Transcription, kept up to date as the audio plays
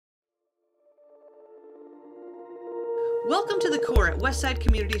Welcome to the Core at Westside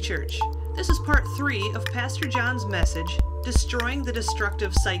Community Church. This is part 3 of Pastor John's message, Destroying the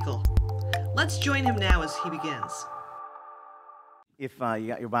Destructive Cycle. Let's join him now as he begins. If you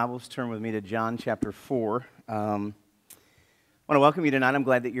got your Bibles, turn with me to John chapter 4. I want to welcome you tonight. I'm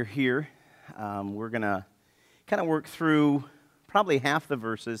glad that you're here. We're going to kind of work through probably half the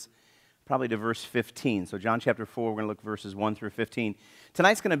verses, probably to verse 15. So John chapter 4, we're going to look verses 1 through 15.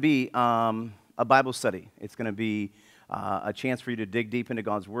 Tonight's going to be a Bible study. It's going to be a chance for you to dig deep into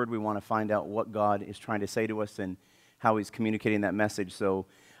God's Word. We want to find out what God is trying to say to us and how He's communicating that message. So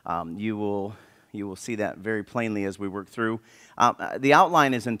you will see that very plainly as we work through. The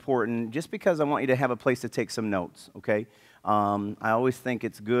outline is important just because I want you to have a place to take some notes, okay? I always think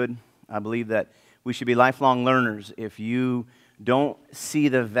it's good. I believe that we should be lifelong learners. If you don't see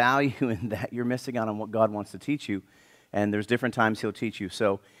the value in that, you're missing out on what God wants to teach you. And there's different times He'll teach you.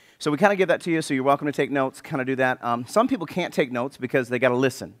 So we kind of give that to you, so you're welcome to take notes, kind of do that. Some people can't take notes because they got to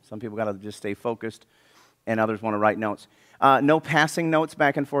listen. Some people got to just stay focused, and others want to write notes. No passing notes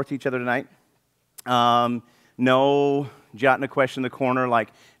back and forth to each other tonight. No jotting a question in the corner like,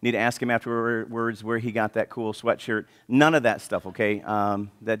 need to ask him afterwards where he got that cool sweatshirt. None of that stuff, okay?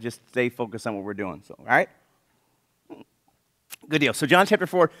 That just stay focused on what we're doing. So, all right? Good deal. So John chapter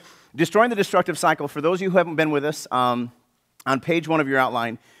 4, Destroying the Destructive Cycle. For those of you who haven't been with us, on page 1 of your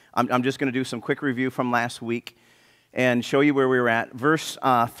outline, I'm just going to do some quick review from last week and show you where we were at. Verse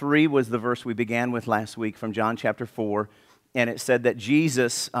 3 was the verse we began with last week from John chapter 4, and it said that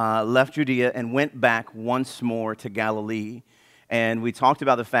Jesus left Judea and went back once more to Galilee. And we talked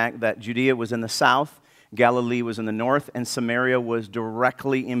about the fact that Judea was in the south, Galilee was in the north, and Samaria was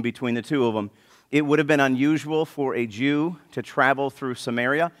directly in between the two of them. It would have been unusual for a Jew to travel through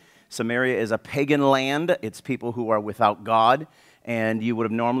Samaria. Samaria is a pagan land. It's people who are without God. And you would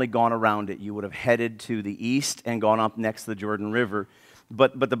have normally gone around it. You would have headed to the east and gone up next to the Jordan River.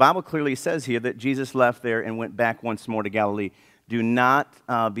 But the Bible clearly says here that Jesus left there and went back once more to Galilee. Do not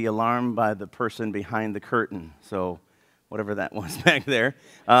be alarmed by the person behind the curtain. So whatever that was back there.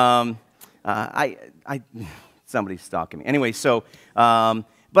 Somebody's stalking me. Anyway, so,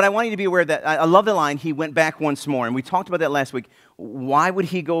 but I want you to be aware that, I love the line, he went back once more. And we talked about that last week. Why would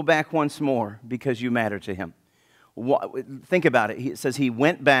he go back once more? Because you matter to him. Think about it. It says he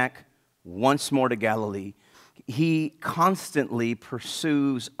went back once more to Galilee. He constantly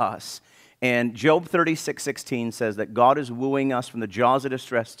pursues us. And Job 36:16 says that God is wooing us from the jaws of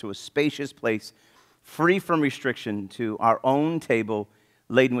distress to a spacious place, free from restriction, to our own table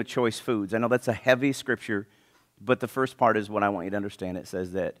laden with choice foods. I know that's a heavy scripture, but the first part is what I want you to understand. It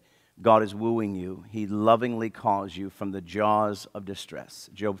says that God is wooing you. He lovingly calls you from the jaws of distress.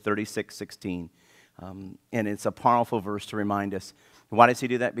 Job 36:16. And it's a powerful verse to remind us. Why does he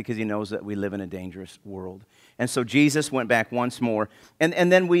do that? Because he knows that we live in a dangerous world. And so Jesus went back once more.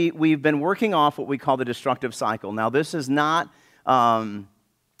 And then we've been working off what we call the destructive cycle. Now, this is not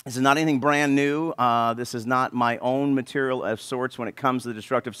anything brand new. This is not my own material of sorts when it comes to the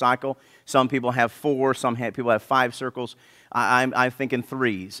destructive cycle. Some people have 4, people have 5 circles. I'm thinking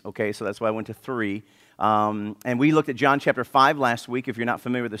 3s, okay? So that's why I went to 3. And we looked at John chapter 5 last week. If you're not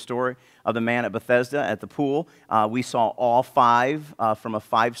familiar with the story of the man at Bethesda at the pool, we saw all 5 from a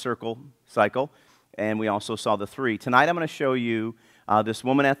 5-circle cycle, and we also saw the 3. Tonight I'm going to show you this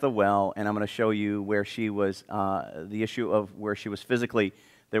woman at the well, and I'm going to show you where she was, the issue of where she was physically,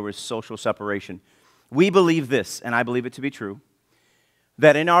 there was social separation. We believe this, and I believe it to be true,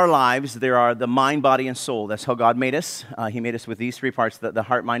 that in our lives there are the mind, body, and soul. That's how God made us. He made us with these 3 parts, the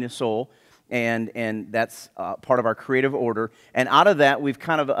heart, mind, and soul. And that's part of our creative order. And out of that, we've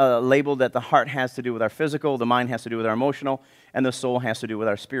kind of labeled that the heart has to do with our physical, the mind has to do with our emotional, and the soul has to do with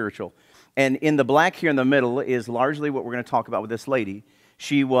our spiritual. And in the black here in the middle is largely what we're going to talk about with this lady.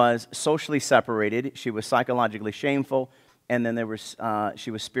 She was socially separated, she was psychologically shameful, and then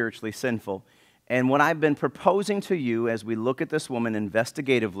she was spiritually sinful. And what I've been proposing to you as we look at this woman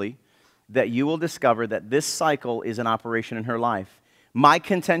investigatively, that you will discover that this cycle is in operation in her life. My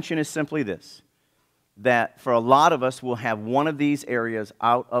contention is simply this, that for a lot of us, we'll have one of these areas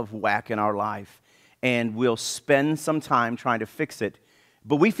out of whack in our life, and we'll spend some time trying to fix it,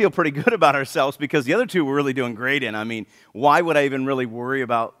 but we feel pretty good about ourselves because the other 2 we're really doing great in. I mean, why would I even really worry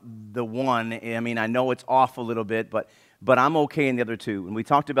about the one? I mean, I know it's off a little bit, but I'm okay in the other 2. And we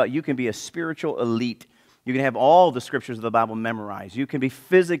talked about you can be a spiritual elite. You can have all the scriptures of the Bible memorized. You can be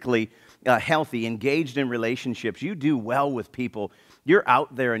physically healthy, engaged in relationships. You do well with people. You're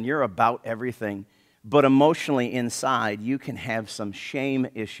out there and you're about everything. But emotionally inside, you can have some shame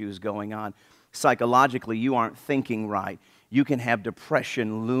issues going on. Psychologically, you aren't thinking right. You can have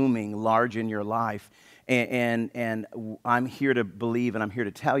depression looming large in your life. And I'm here to believe and I'm here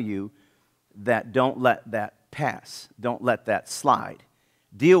to tell you that don't let that pass. Don't let that slide.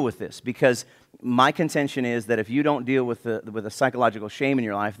 Deal with this, because my contention is that if you don't deal with the psychological shame in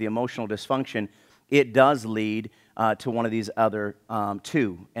your life, the emotional dysfunction, it does lead to one of these other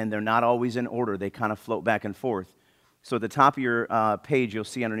two, and they're not always in order. They kind of float back and forth. So at the top of your page, you'll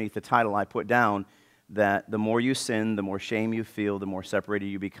see underneath the title I put down that the more you sin, the more shame you feel, the more separated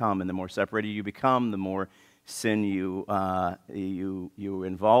you become, and the more separated you become, the more sin you're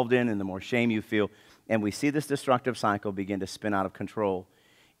involved in, and the more shame you feel. And we see this destructive cycle begin to spin out of control.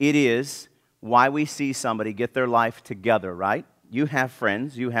 It is why we see somebody get their life together, right? You have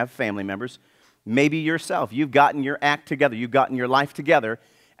friends, you have family members, maybe yourself. You've gotten your act together, you've gotten your life together,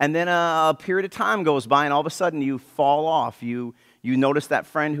 and then a period of time goes by, and all of a sudden you fall off. You notice that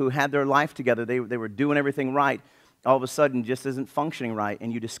friend who had their life together, they were doing everything right, all of a sudden just isn't functioning right,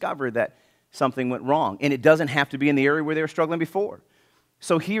 and you discover that something went wrong. And it doesn't have to be in the area where they were struggling before.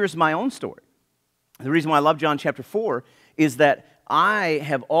 So here's my own story. The reason why I love John chapter 4 is that I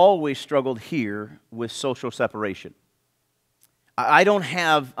have always struggled here with social separation. I don't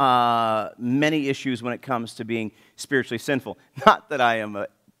have many issues when it comes to being spiritually sinful. Not that I am an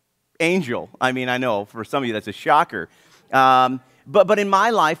angel. I mean, I know for some of you that's a shocker. But in my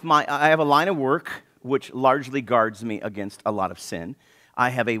life, I have a line of work which largely guards me against a lot of sin. I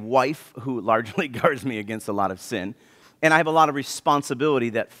have a wife who largely guards me against a lot of sin. And I have a lot of responsibility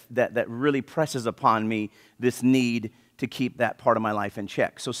that really presses upon me this need to keep that part of my life in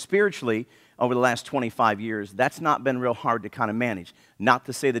check. So spiritually, over the last 25 years, that's not been real hard to kind of manage. Not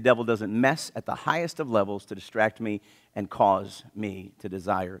to say the devil doesn't mess at the highest of levels to distract me and cause me to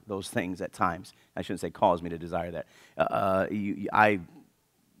desire those things at times. I shouldn't say cause me to desire that. I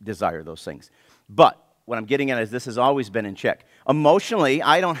desire those things. But what I'm getting at is this has always been in check. Emotionally,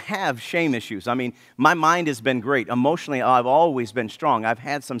 I don't have shame issues. I mean, my mind has been great. Emotionally, I've always been strong. I've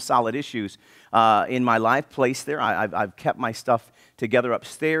had some solid issues in my life placed there. I've kept my stuff together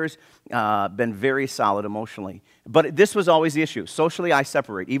upstairs, been very solid emotionally. But this was always the issue. Socially, I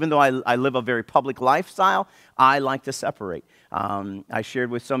separate. Even though I live a very public lifestyle, I like to separate. I shared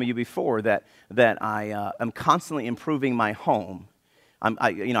with some of you before that I am constantly improving my home.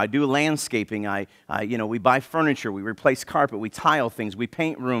 I do landscaping. We buy furniture. We replace carpet. We tile things. We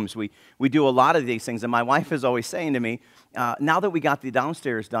paint rooms. We do a lot of these things. And my wife is always saying to me, now that we got the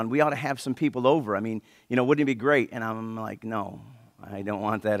downstairs done, we ought to have some people over. I mean, wouldn't it be great? And I'm like, no, I don't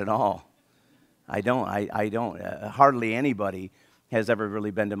want that at all. I don't. Hardly anybody has ever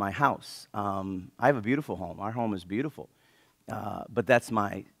really been to my house. I have a beautiful home. Our home is beautiful. But that's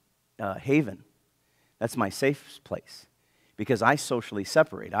my haven. That's my safe place. Because I socially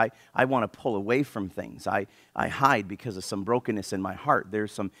separate. I want to pull away from things. I hide because of some brokenness in my heart.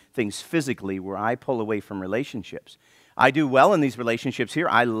 There's some things physically where I pull away from relationships. I do well in these relationships here.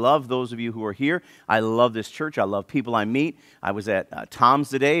 I love those of you who are here. I love this church. I love people I meet. I was at Tom's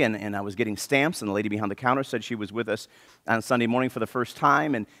today, and I was getting stamps, and the lady behind the counter said she was with us on Sunday morning for the first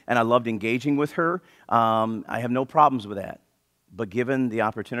time, and I loved engaging with her. I have no problems with that. But given the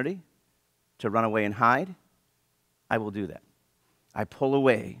opportunity to run away and hide, I will do that. I pull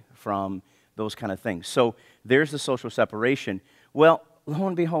away from those kind of things. So there's the social separation. Well, lo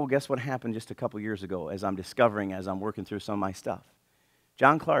and behold, guess what happened just a couple years ago as I'm working through some of my stuff?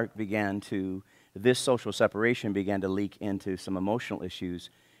 John Clark this social separation began to leak into some emotional issues,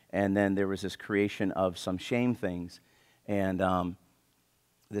 and then there was this creation of some shame things, and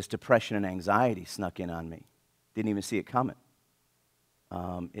this depression and anxiety snuck in on me. Didn't even see it coming.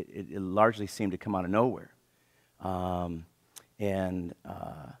 It largely seemed to come out of nowhere. And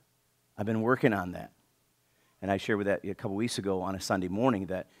I've been working on that. And I shared with that a couple weeks ago on a Sunday morning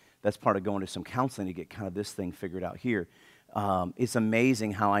that's part of going to some counseling to get kind of this thing figured out here. It's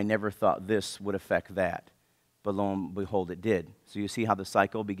amazing how I never thought this would affect that. But lo and behold, it did. So you see how the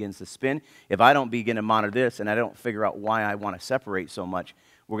cycle begins to spin? If I don't begin to monitor this and I don't figure out why I want to separate so much,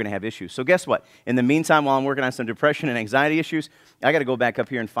 we're going to have issues. So guess what? In the meantime, while I'm working on some depression and anxiety issues, I got to go back up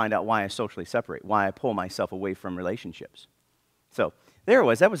here and find out why I socially separate, why I pull myself away from relationships. So there it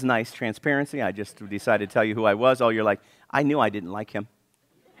was. That was nice transparency. I just decided to tell you who I was. Oh, you're like, I knew I didn't like him.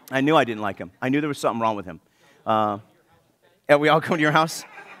 I knew I didn't like him. I knew there was something wrong with him. We all come to your house?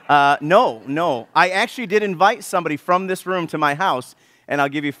 No. I actually did invite somebody from this room to my house, and I'll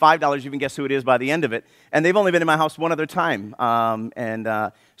give you $5. You can guess who it is by the end of it. And they've only been in my house one other time.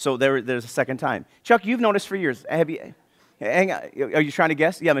 So there's a second time. Chuck, you've noticed for years. Are you trying to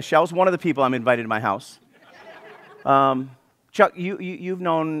guess? Yeah, Michelle's one of the people I'm invited to my house. Chuck, we've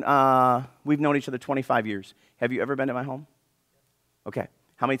known each other 25 years. Have you ever been to my home? Okay.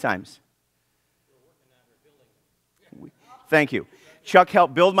 How many times? Thank you. Chuck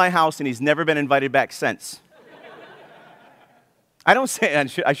helped build my house, and he's never been invited back since. I don't say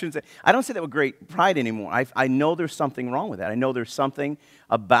that with great pride anymore. I know there's something wrong with that. I know there's something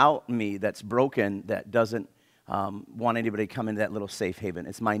about me that's broken that doesn't want anybody to come into that little safe haven.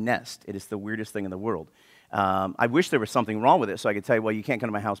 It's my nest. It is the weirdest thing in the world. I wish there was something wrong with it so I could tell you, well, you can't come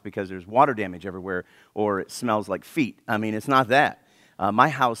to my house because there's water damage everywhere or it smells like feet. I mean, it's not that. My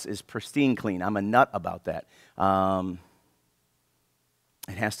house is pristine clean. I'm a nut about that.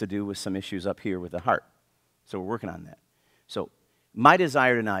 It has to do with some issues up here with the heart. So we're working on that. So my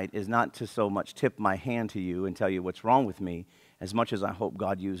desire tonight is not to so much tip my hand to you and tell you what's wrong with me, as much as I hope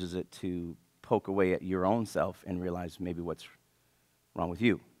God uses it to poke away at your own self and realize maybe what's wrong with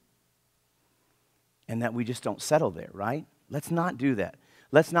you. And that we just don't settle there, right? Let's not do that.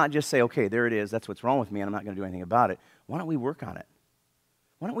 Let's not just say, okay, there it is, that's what's wrong with me, and I'm not going to do anything about it. Why don't we work on it?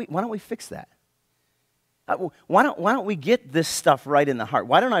 Why don't we fix that? Why don't we get this stuff right in the heart?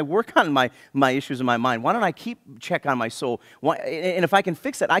 Why don't I work on my issues in my mind? Why don't I check on my soul? And if I can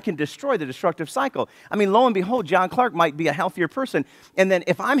fix it, I can destroy the destructive cycle. I mean, lo and behold, John Clark might be a healthier person. And then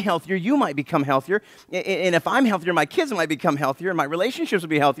if I'm healthier, you might become healthier. And if I'm healthier, my kids might become healthier. And my relationships will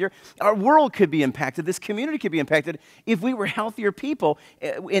be healthier. Our world could be impacted. This community could be impacted if we were healthier people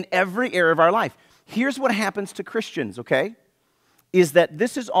in every area of our life. Here's what happens to Christians, okay? Is that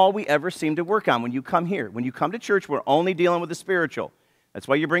this is all we ever seem to work on when you come here. When you come to church, we're only dealing with the spiritual. That's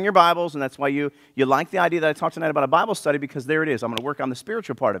why you bring your Bibles, and that's why you like the idea that I talked tonight about a Bible study, because there it is. I'm going to work on the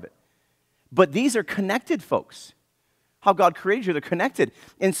spiritual part of it. But these are connected, folks. How God created you, they're connected.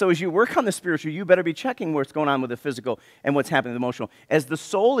 And so as you work on the spiritual, you better be checking what's going on with the physical and what's happening with the emotional. As the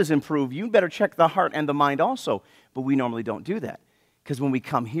soul is improved, you better check the heart and the mind also. But we normally don't do that. Because when we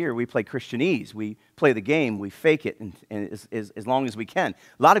come here, we play Christianese. We play the game. We fake it and as long as we can.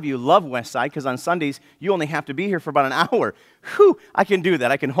 A lot of you love Westside because on Sundays, you only have to be here for about an hour. Whew, I can do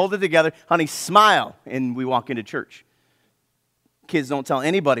that. I can hold it together. Honey, smile, and we walk into church. Kids don't tell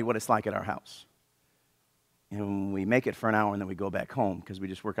anybody what it's like at our house. And we make it for an hour, and then we go back home because we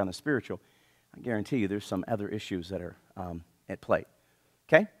just work on the spiritual. I guarantee you there's some other issues that are at play.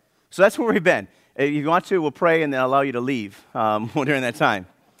 Okay? So that's where we've been. If you want to, we'll pray and then allow you to leave during that time.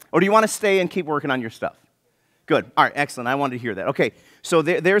 Or do you want to stay and keep working on your stuff? Good. All right, excellent. I wanted to hear that. Okay, so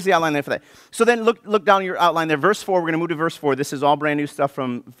there's the outline there for that. So then look down your outline there. Verse 4, we're going to move to verse 4. This is all brand new stuff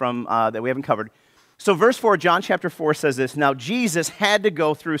from that we haven't covered. So verse 4, John chapter 4 says this. Now Jesus had to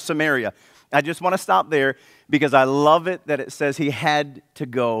go through Samaria. I just want to stop there because I love it that it says he had to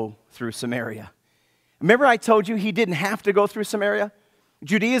go through Samaria. Remember I told you he didn't have to go through Samaria?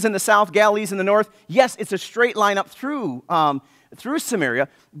 Judea's in the south, Galilee's in the north. Yes, it's a straight line up through Samaria,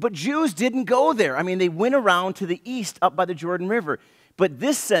 but Jews didn't go there. I mean, they went around to the east up by the Jordan River. But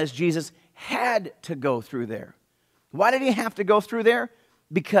this says Jesus had to go through there. Why did he have to go through there?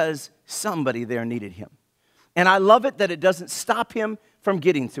 Because somebody there needed him. And I love it that it doesn't stop him from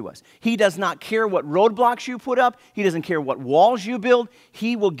getting to us. He does not care what roadblocks you put up. He doesn't care what walls you build.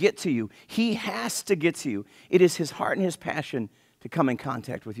 He will get to you. He has to get to you. It is his heart and his passion to come in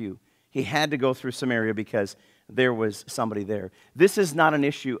contact with you. He had to go through Samaria because there was somebody there. This is not an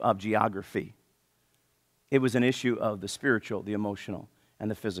issue of geography. It was an issue of the spiritual, the emotional,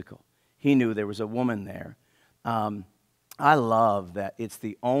 and the physical. He knew there was a woman there. I love that it's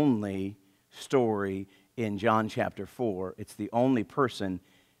the only story in John chapter 4. It's the only person,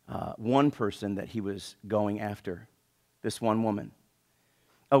 one person that he was going after. This one woman.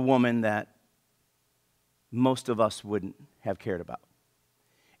 A woman that most of us wouldn't have cared about.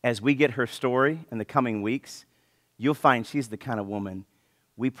 As we get her story in the coming weeks, you'll find she's the kind of woman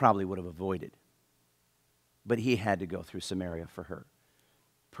we probably would have avoided. But he had to go through Samaria for her.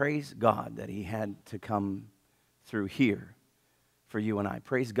 Praise God that he had to come through here for you and I.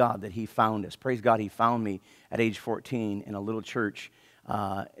 Praise God that he found us. Praise God he found me at age 14 in a little church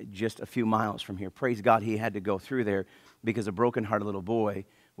just a few miles from here. Praise God he had to go through there because a broken-hearted little boy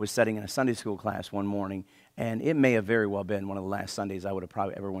was sitting in a Sunday school class one morning, and it may have very well been one of the last Sundays I would have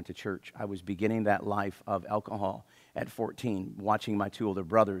probably ever went to church. I was beginning that life of alcohol at 14, watching my two older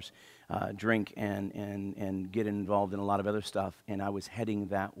brothers drink and get involved in a lot of other stuff, and I was heading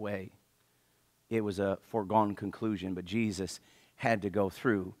that way. It was a foregone conclusion, but Jesus had to go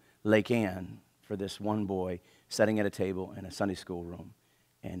through Lake Ann for this one boy sitting at a table in a Sunday school room,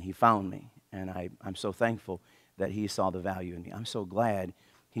 and he found me, and I'm so thankful that he saw the value in me. I'm so glad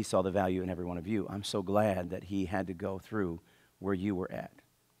he saw the value in every one of you. I'm so glad that he had to go through where you were at.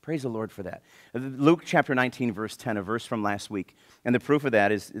 Praise the Lord for that. Luke chapter 19, verse 10, a verse from last week. And the proof of that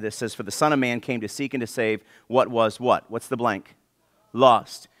is, this says, for the Son of Man came to seek and to save what was what? What's the blank?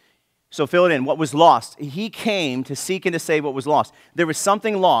 Lost. So fill it in. What was lost? He came to seek and to save what was lost. There was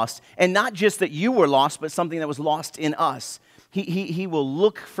something lost, and not just that you were lost, but something that was lost in us. He will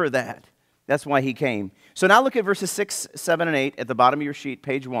look for that. That's why he came. So now look at verses 6, 7, and 8 at the bottom of your sheet,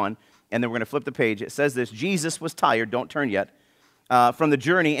 page 1, and then we're going to flip the page. It says this: Jesus was tired, don't turn yet, from the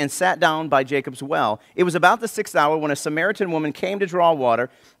journey and sat down by Jacob's well. It was about the 6th hour when a Samaritan woman came to draw water,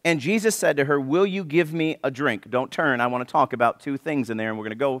 and Jesus said to her, "Will you give me a drink?" Don't turn. I want to talk about two things in there, and we're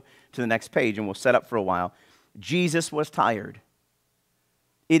going to go to the next page, and we'll set up for a while. Jesus was tired.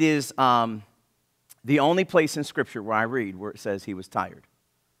 It is the only place in Scripture where I read where it says he was tired.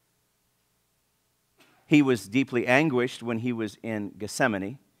 He was deeply anguished when he was in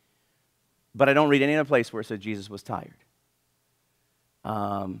Gethsemane, but I don't read any other place where it says Jesus was tired.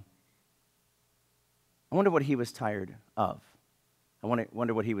 I wonder what he was tired of. I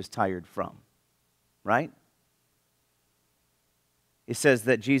wonder what he was tired from, right? It says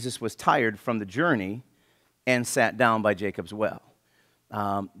that Jesus was tired from the journey and sat down by Jacob's well.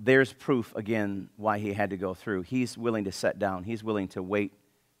 There's proof, again, why he had to go through. He's willing to sit down. He's willing to wait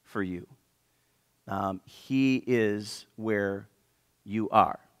for you. He is where you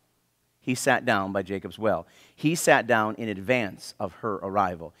are. He sat down by Jacob's well. He sat down in advance of her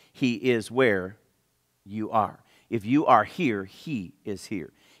arrival. He is where you are. If you are here, he is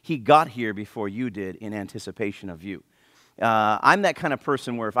here. He got here before you did in anticipation of you. I'm that kind of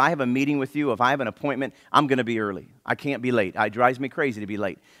person where if I have a meeting with you, if I have an appointment, I'm going to be early. I can't be late. It drives me crazy to be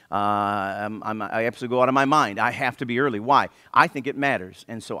late. I absolutely go out of my mind. I have to be early. Why? I think it matters,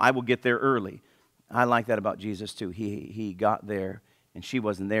 and so I will get there early. I like that about Jesus too. He got there, and she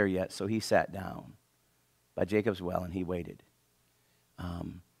wasn't there yet, so he sat down by Jacob's well, and he waited.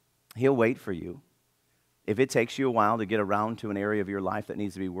 He'll wait for you. If it takes you a while to get around to an area of your life that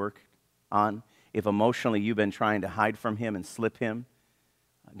needs to be worked on, if emotionally you've been trying to hide from him and slip him,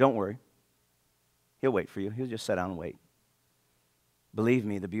 don't worry. He'll wait for you. He'll just sit down and wait. Believe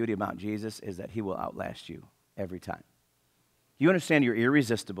me, the beauty about Jesus is that he will outlast you every time. You understand you're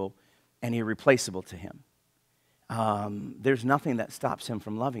irresistible and irreplaceable to him. There's nothing that stops him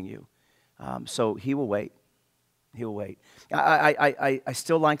from loving you. So he will wait. He will wait. I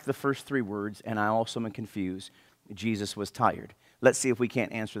still like the first three words, and I also am confused. Jesus was tired. Let's see if we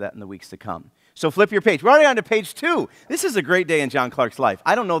can't answer that in the weeks to come. So flip your page. We're already on to page 2. This is a great day in John Clark's life.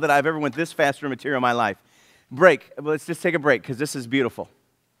 I don't know that I've ever went this fast through material in my life. Break. Let's just take a break because this is beautiful.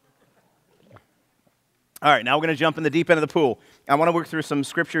 All right, now we're going to jump in the deep end of the pool. I want to work through some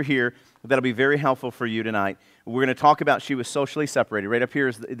scripture here that'll be very helpful for you tonight. We're going to talk about she was socially separated. Right up here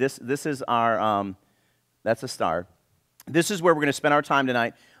is this is our, that's a star. This is where we're going to spend our time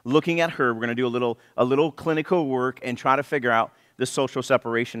tonight looking at her. We're going to do a little clinical work and try to figure out the social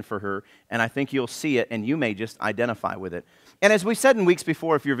separation for her. And I think you'll see it, and you may just identify with it. And as we said in weeks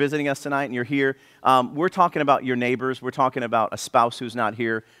before, if you're visiting us tonight and you're here, we're talking about your neighbors. We're talking about a spouse who's not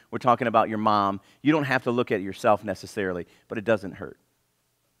here. We're talking about your mom. You don't have to look at yourself necessarily, but it doesn't hurt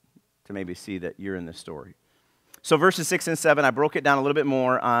to maybe see that you're in this story. So verses 6 and 7, I broke it down a little bit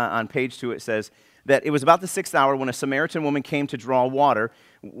more on page 2. It says that it was about the 6th hour when a Samaritan woman came to draw water.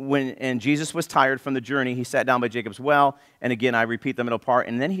 And Jesus was tired from the journey. He sat down by Jacob's well. And again, I repeat the middle part.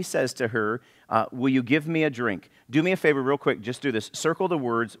 And then he says to her, will you give me a drink? Do me a favor real quick. Just do this. Circle the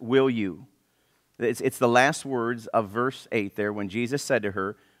words, will you? It's the last words of verse 8 there when Jesus said to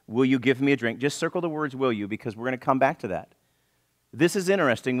her, will you give me a drink? Just circle the words, will you? Because we're going to come back to that. This is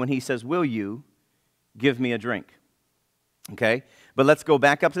interesting when he says, will you give me a drink? Okay, but let's go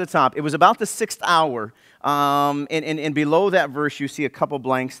back up to the top. It was about the 6th hour, and below that verse you see a couple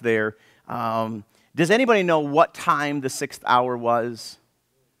blanks there. Does anybody know what time the 6th hour was?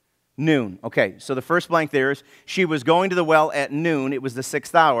 Noon. Okay, so the first blank there is she was going to the well at noon. It was the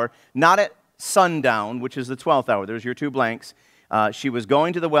 6th hour, not at sundown, which is the 12th hour. There's your two blanks. She was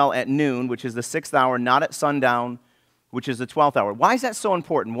going to the well at noon, which is the 6th hour, not at sundown, which is the 12th hour. Why is that so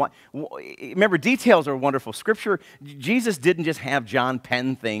important? Remember, details are wonderful. Scripture, Jesus didn't just have John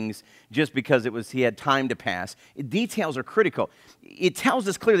pen things just because he had time to pass. Details are critical. It tells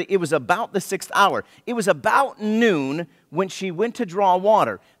us clearly it was about the 6th hour. It was about noon when she went to draw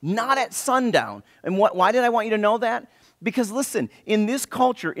water, not at sundown. And why did I want you to know that? Because listen, in this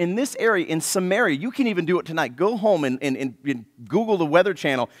culture, in this area, in Samaria, you can even do it tonight. Go home and Google the Weather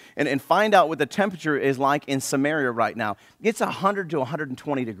Channel and find out what the temperature is like in Samaria right now. It's 100 to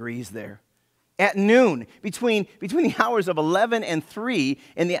 120 degrees there. At noon, between the hours of 11 and 3,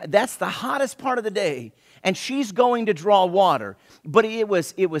 that's the hottest part of the day. And she's going to draw water. But it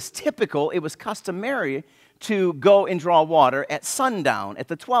was typical, it was customary to go and draw water at sundown, at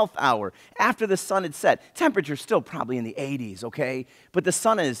the 12th hour, after the sun had set. Temperature's still probably in the 80s, okay? But the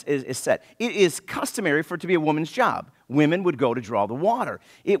sun is set. It is customary for it to be a woman's job. Women would go to draw the water.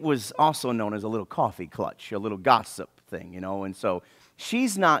 It was also known as a little coffee clutch, a little gossip thing, and so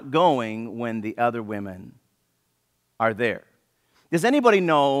she's not going when the other women are there. Does anybody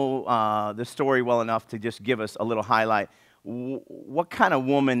know the story well enough to just give us a little highlight? What kind of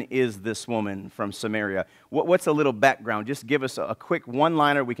woman is this woman from Samaria? What's a little background? Just give us a quick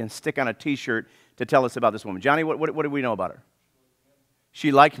one-liner we can stick on a T-shirt to tell us about this woman. Johnny, what do we know about her?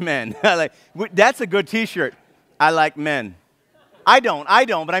 She liked men. That's a good T-shirt. I like men. I don't.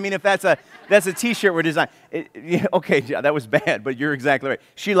 But I mean, if that's a T-shirt we're designing. Okay, that was bad, but you're exactly right.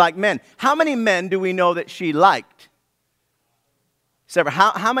 She liked men. How many men do we know that she liked? Several.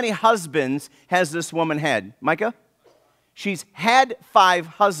 How many husbands has this woman had? Micah? She's had 5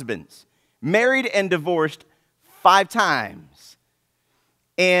 husbands, married and divorced 5 times.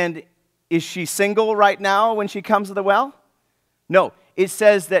 And is she single right now when she comes to the well? No. It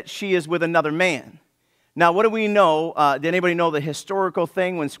says that she is with another man. Now, what do we know? Did anybody know the historical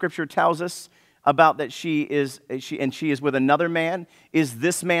thing when Scripture tells us about that she is with another man? Is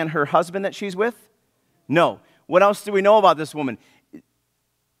this man her husband that she's with? No. What else do we know about this woman?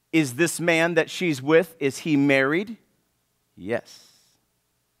 Is this man that she's with, is he married? Yes.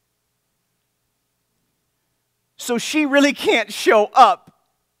 So she really can't show up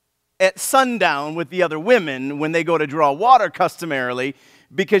at sundown with the other women when they go to draw water customarily,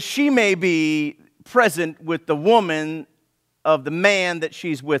 because she may be present with the woman of the man that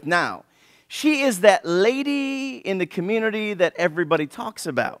she's with now. She is that lady in the community that everybody talks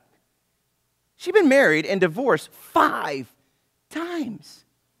about. She's been married and divorced 5 times.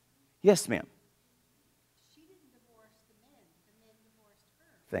 Yes, ma'am. She didn't divorce the men divorced her.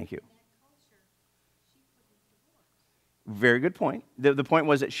 Thank you. In that culture, she couldn't divorce. Very good point. The point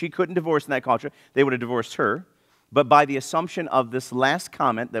was that she couldn't divorce in that culture. They would have divorced her. But by the assumption of this last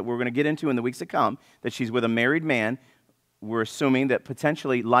comment that we're going to get into in the weeks to come, that she's with a married man, we're assuming that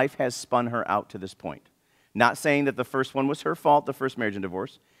potentially life has spun her out to this point. Not saying that the first one was her fault, the first marriage and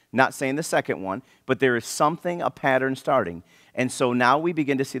divorce. Not saying the second one, but there is something, a pattern starting. And so now we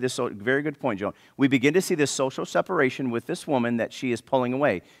begin to see this, very good point, Joan. We begin to see this social separation with this woman that she is pulling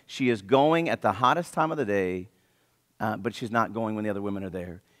away. She is going at the hottest time of the day, but she's not going when the other women are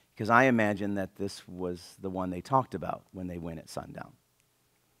there. Because I imagine that this was the one they talked about when they went at sundown.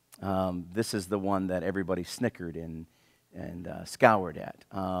 This is the one that everybody snickered and scoured at.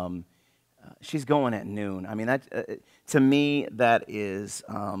 She's going at noon. I mean, to me, that is,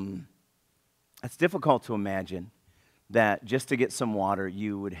 it's difficult to imagine that just to get some water,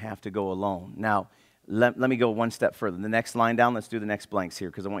 you would have to go alone. Now, let me go one step further. The next line down, let's do the next blanks here,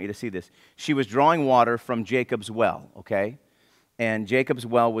 because I want you to see this. She was drawing water from Jacob's well, okay? And Jacob's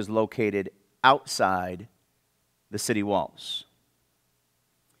well was located outside the city walls.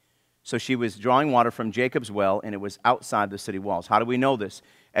 So she was drawing water from Jacob's well, and it was outside the city walls. How do we know this?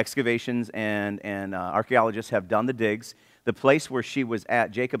 Excavations and archaeologists have done the digs. The place where she was at,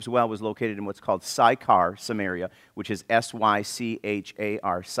 Jacob's well, was located in what's called Sychar, Samaria, which is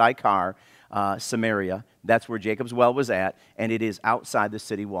S-Y-C-H-A-R, Sychar, Samaria. That's where Jacob's well was at, and it is outside the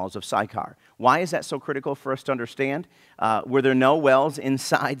city walls of Sychar. Why is that so critical for us to understand? Were there no wells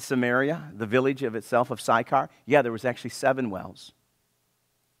inside Samaria, the village of itself of Sychar? Yeah, there was actually 7 wells.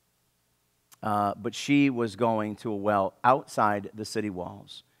 But she was going to a well outside the city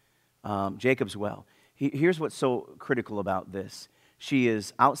walls, Jacob's well. Here's what's so critical about this. She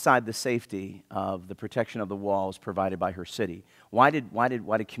is outside the safety of the protection of the walls provided by her city. Why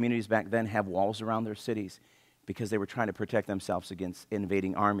did communities back then have walls around their cities? Because they were trying to protect themselves against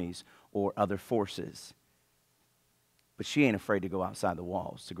invading armies or other forces. But she ain't afraid to go outside the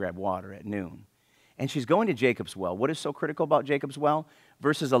walls to grab water at noon. And she's going to Jacob's well. What is so critical about Jacob's well?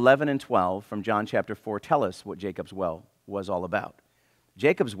 Verses 11 and 12 from John chapter 4 tell us what Jacob's well was all about.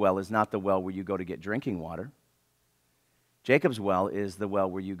 Jacob's well is not the well where you go to get drinking water. Jacob's well is the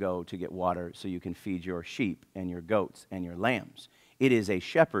well where you go to get water so you can feed your sheep and your goats and your lambs. It is a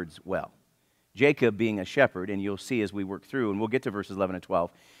shepherd's well. Jacob being a shepherd, and you'll see as we work through, and we'll get to verses 11 and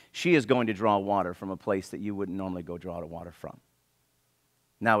 12, she is going to draw water from a place that you wouldn't normally go draw the water from.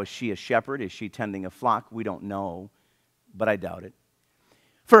 Now, is she a shepherd? Is she tending a flock? We don't know, but I doubt it.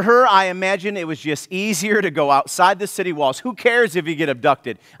 For her, I imagine it was just easier to go outside the city walls. Who cares if you get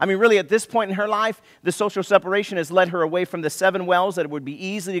abducted? I mean, really, at this point in her life, the social separation has led her away from the 7 wells that it would be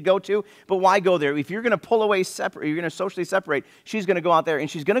easy to go to. But why go there? If you're going to pull away, you're going to socially separate, she's going to go out there, and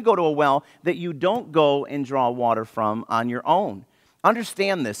she's going to go to a well that you don't go and draw water from on your own.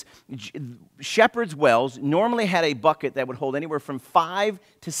 Understand this. Shepherd's wells normally had a bucket that would hold anywhere from 5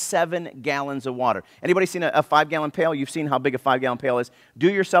 to 7 gallons of water. Anybody seen a 5-gallon pail? You've seen how big a 5-gallon pail is.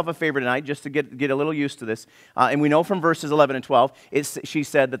 Do yourself a favor tonight just to get a little used to this. And we know from verses 11 and 12, she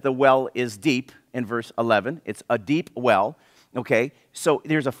said that the well is deep in verse 11. It's a deep well. Okay, so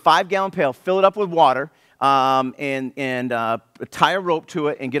there's a 5-gallon pail. Fill it up with water and tie a rope to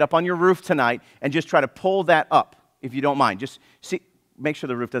it and get up on your roof tonight and just try to pull that up, if you don't mind. Just see. Make sure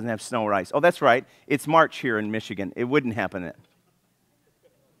the roof doesn't have snow or ice. Oh, that's right. It's March here in Michigan. It wouldn't happen then.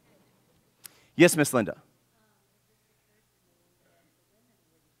 Yes, Miss Linda.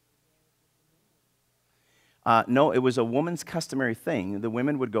 No, it was a woman's customary thing. The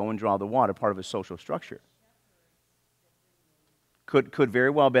women would go and draw the water, part of a social structure. Could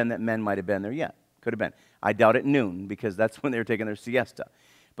very well have been that men might have been there yet. Could have been. I doubt at noon because that's when they were taking their siesta.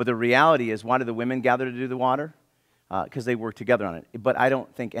 But the reality is, why do the women gather to do the water? Because they work together on it. But I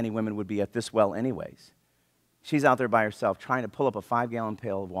don't think any women would be at this well anyways. She's out there by herself trying to pull up a 5-gallon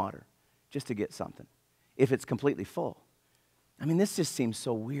pail of water just to get something, if it's completely full. I mean, this just seems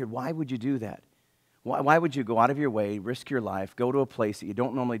so weird. Why would you do that? Why would you go out of your way, risk your life, go to a place that you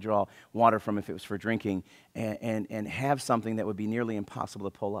don't normally draw water from if it was for drinking, and have something that would be nearly impossible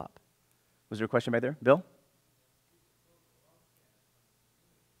to pull up? Was there a question back there? Bill?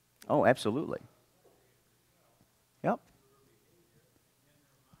 Oh, absolutely. Yep.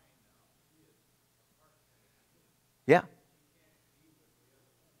 Yeah.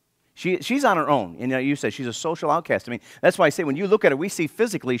 She's on her own. And you said she's a social outcast. I mean, that's why I say when you look at her, we see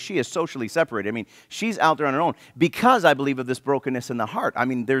physically she is socially separated. I mean, she's out there on her own because I believe of this brokenness in the heart. I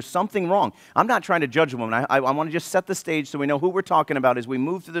mean, there's something wrong. I'm not trying to judge a woman. I want to just set the stage so we know who we're talking about. As we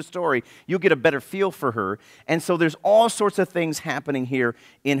move through the story, you'll get a better feel for her. And so there's all sorts of things happening here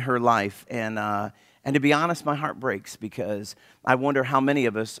in her life. And to be honest, my heart breaks because I wonder how many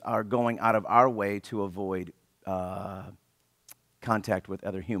of us are going out of our way to avoid contact with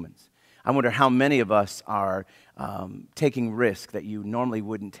other humans. I wonder how many of us are taking risks that you normally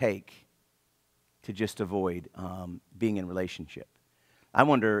wouldn't take to just avoid being in relationship. I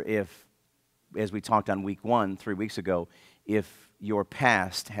wonder if, as we talked on week 1, 3 weeks ago, if your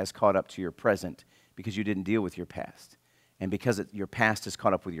past has caught up to your present because you didn't deal with your past. And because your past has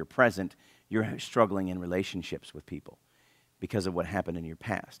caught up with your present, you're struggling in relationships with people because of what happened in your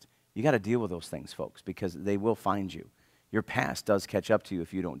past. You got to deal with those things, folks, because they will find you. Your past does catch up to you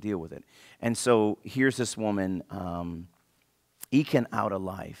if you don't deal with it. And so here's this woman eking out a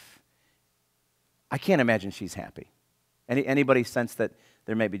life. I can't imagine she's happy. Anybody sense that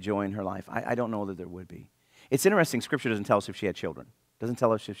there may be joy in her life? I don't know that there would be. It's interesting, Scripture doesn't tell us if she had children. It doesn't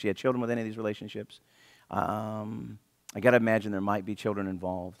tell us if she had children with any of these relationships. I got to imagine there might be children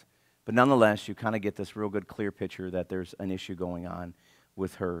involved. But nonetheless, you kind of get this real good, clear picture that there's an issue going on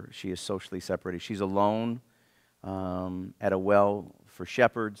with her. She is socially separated. She's alone at a well for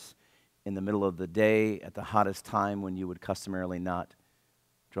shepherds in the middle of the day at the hottest time when you would customarily not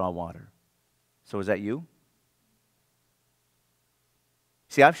draw water. So is that you?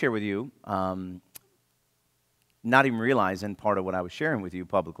 See, I've shared with you, not even realizing part of what I was sharing with you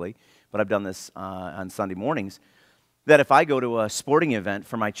publicly, but I've done this on Sunday mornings, that if I go to a sporting event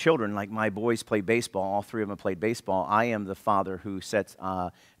for my children, like my boys play baseball, all 3 of them played baseball, I am the father who sets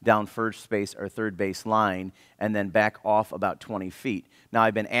down first base or third base line and then back off about 20 feet. Now,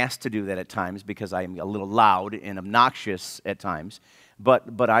 I've been asked to do that at times because I'm a little loud and obnoxious at times,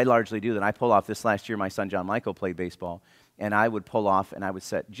 but I largely do that. I pull off. This last year, my son John Michael played baseball, and I would pull off and I would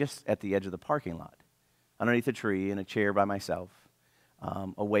sit just at the edge of the parking lot, underneath a tree in a chair by myself.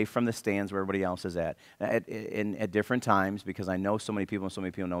 Away from the stands where everybody else is at different times, because I know so many people and so many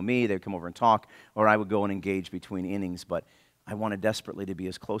people know me. They would come over and talk, or I would go and engage between innings, but I wanted desperately to be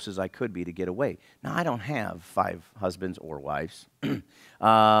as close as I could be to get away. Now, I don't have 5 husbands or wives,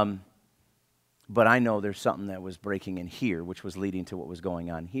 but I know there's something that was breaking in here, which was leading to what was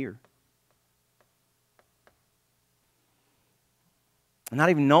going on here. Not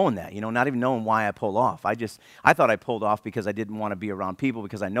even knowing that, not even knowing why I pulled off. I thought I pulled off because I didn't want to be around people,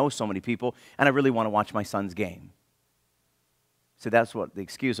 because I know so many people, and I really want to watch my son's game. So that's what the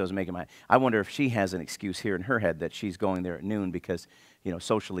excuse I was making. I wonder if she has an excuse here in her head that she's going there at noon because,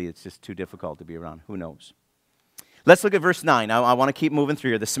 socially it's just too difficult to be around. Who knows? Let's look at verse 9. I want to keep moving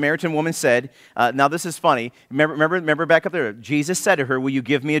through here. The Samaritan woman said, now this is funny. Remember back up there. Jesus said to her, will you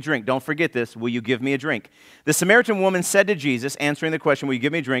give me a drink? Don't forget this. Will you give me a drink? The Samaritan woman said to Jesus, answering the question, will you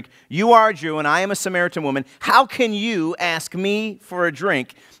give me a drink? You are a Jew and I am a Samaritan woman. How can you ask me for a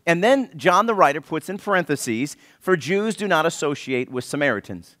drink? And then John the writer puts in parentheses, for Jews do not associate with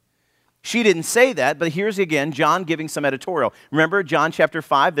Samaritans. She didn't say that, but here's again John giving some editorial. Remember, John chapter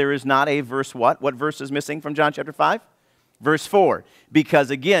 5, there is not a verse what? What verse is missing from John chapter 5? Verse 4.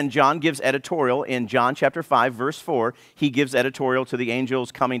 Because again, John gives editorial in John chapter 5, verse 4. He gives editorial to the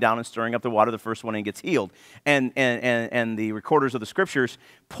angels coming down and stirring up the water. The first one and gets healed. And the recorders of the scriptures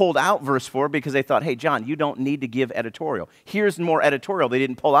pulled out verse 4 because they thought, hey, John, you don't need to give editorial. Here's more editorial they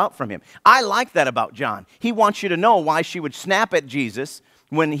didn't pull out from him. I like that about John. He wants you to know why she would snap at Jesus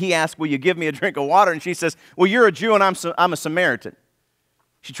when he asked, will you give me a drink of water? And she says, well, you're a Jew and I'm a Samaritan.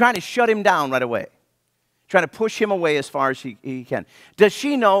 She's trying to shut him down right away, trying to push him away as far as he can. Does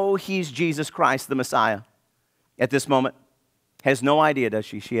she know he's Jesus Christ, the Messiah, at this moment? Has no idea, does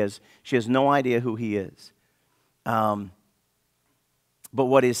she? She has no idea who he is. But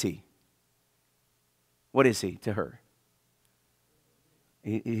what is he? What is he to her?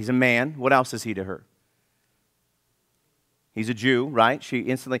 He's a man. What else is he to her? He's a Jew, right? She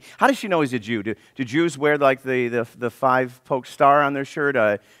instantly. How does she know he's a Jew? Do Jews wear like the 5-poke star on their shirt?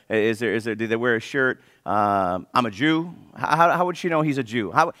 Do they wear a shirt? I'm a Jew. How would she know he's a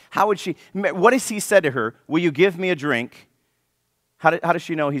Jew? How would she? What has he said to her? Will you give me a drink? How does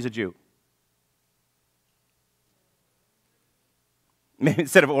she know he's a Jew? Maybe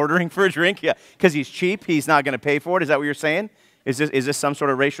instead of ordering for a drink, yeah, because he's cheap, he's not going to pay for it. Is that what you're saying? Is this some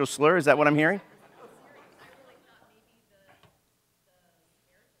sort of racial slur? Is that what I'm hearing?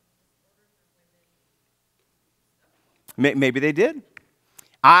 Maybe they did.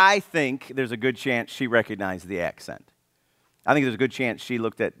 I think there's a good chance she recognized the accent. I think there's a good chance she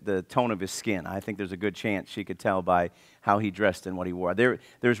looked at the tone of his skin. I think there's a good chance she could tell by how he dressed and what he wore.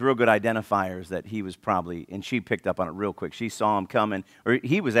 There's real good identifiers that he was probably, and she picked up on it real quick. She saw him coming, or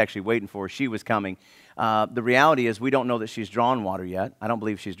he was actually waiting for her. She was coming. The reality is we don't know that she's drawn water yet. I don't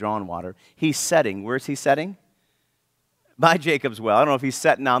believe she's drawn water. He's setting. Where's he setting? By Jacob's well. I don't know if he's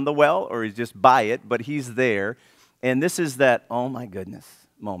setting on the well or he's just by it, but he's there. And this is that, oh my goodness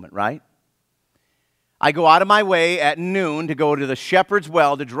moment, right? I go out of my way at noon to go to the shepherd's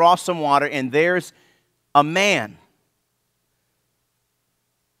well to draw some water, and there's a man.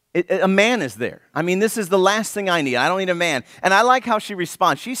 A man is there. I mean, this is the last thing I need. I don't need a man. And I like how she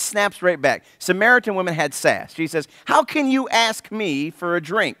responds. She snaps right back. Samaritan women had sass. She says, how can you ask me for a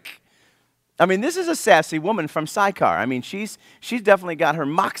drink? I mean, this is a sassy woman from Sychar. I mean, she's definitely got her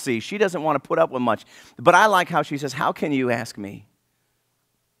moxie. She doesn't want to put up with much. But I like how she says, how can you ask me?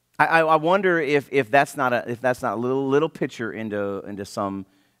 I wonder if that's not a little picture into some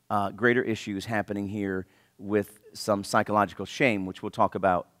greater issues happening here with some psychological shame, which we'll talk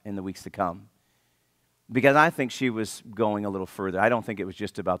about in the weeks to come. Because I think she was going a little further. I don't think it was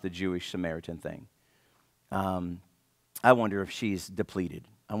just about the Jewish Samaritan thing. I wonder if she's depleted.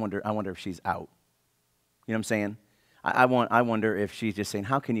 I wonder if she's out. You know what I'm saying? I wonder if she's just saying,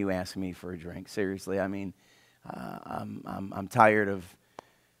 how can you ask me for a drink? Seriously, I mean, I'm tired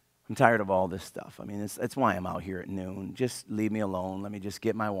of all this stuff. I mean, that's why I'm out here at noon. Just leave me alone. Let me just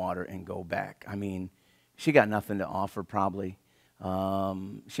get my water and go back. I mean, she got nothing to offer probably.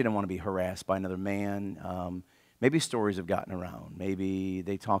 She didn't want to be harassed by another man. Maybe stories have gotten around. Maybe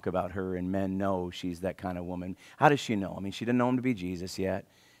they talk about her and men know she's that kind of woman. How does she know? I mean, she didn't know him to be Jesus yet.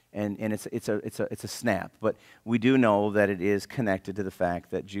 And it's a snap. But we do know that it is connected to the fact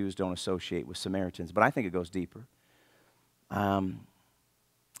that Jews don't associate with Samaritans. But I think it goes deeper.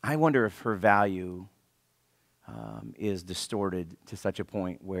 I wonder if her value is distorted to such a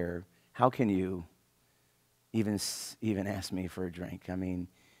point where, how can you even ask me for a drink? I mean,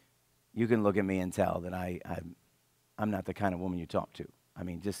 you can look at me and tell that I'm not the kind of woman you talk to. I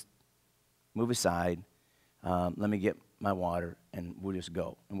mean, just move aside. Let me get my water, and we'll just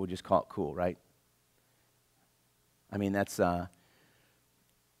go, and we'll just call it cool, right? I mean, that's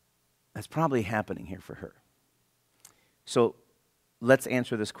probably happening here for her. So let's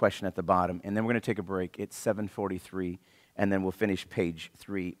answer this question at the bottom, and then we're going to take a break. It's 7:43, and then we'll finish page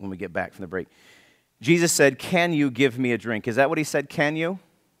 3 when we get back from the break. Jesus said, can you give me a drink? Is that what he said, can you?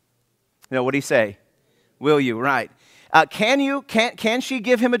 No, what did he say? Will you, right. Can she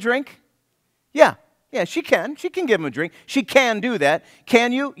give him a drink? Yeah, she can. She can give him a drink. She can do that.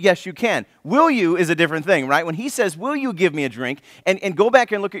 Can you? Yes, you can. Will you is a different thing, right? When he says, will you give me a drink? And go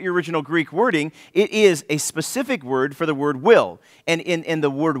back and look at your original Greek wording. It is a specific word for the word will. And the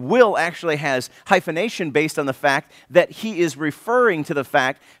word will actually has hyphenation based on the fact that he is referring to the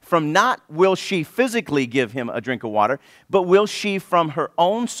fact from not will she physically give him a drink of water, but will she from her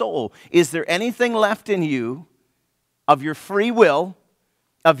own soul. Is there anything left in you of your free will,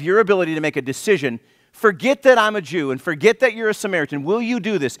 of your ability to make a decision? Forget that I'm a Jew and forget that you're a Samaritan. Will you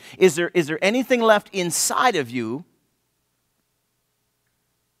do this? Is there anything left inside of you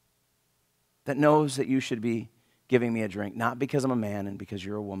that knows that you should be giving me a drink, not because I'm a man and because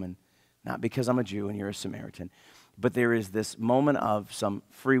you're a woman, not because I'm a Jew and you're a Samaritan, but there is this moment of some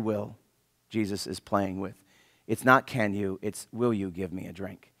free will Jesus is playing with. It's not can you, it's will you give me a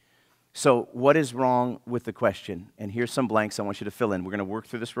drink? So what is wrong with the question? And here's some blanks I want you to fill in. We're going to work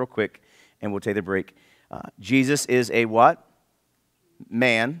through this real quick, and we'll take a break. Jesus is a what?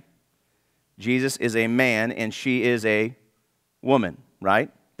 Man. Jesus is a man, and she is a woman, right?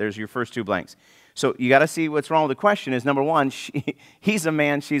 There's your first two blanks. So you got to see what's wrong with the question is, number one, he's a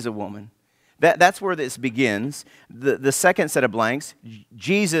man, she's a woman. That's where this begins. The second set of blanks,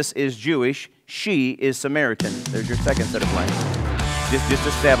 Jesus is Jewish, she is Samaritan. There's your second set of blanks. Just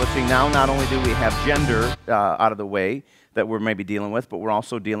establishing now, not only do we have gender out of the way that we're maybe dealing with, but we're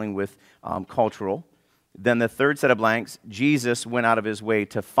also dealing with cultural. Then the third set of blanks, Jesus went out of his way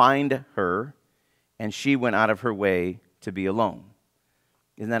to find her, and she went out of her way to be alone.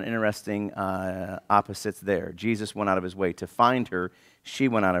 Isn't that interesting opposites there? Jesus went out of his way to find her. She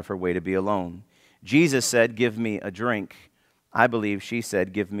went out of her way to be alone. Jesus said, give me a drink. I believe she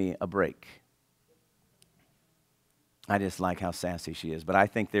said, give me a break. I just like how sassy she is. But I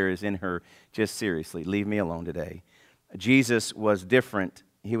think there is in her, just seriously, leave me alone today. Jesus was different.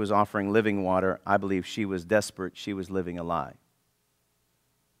 He was offering living water. I believe she was desperate. She was living a lie.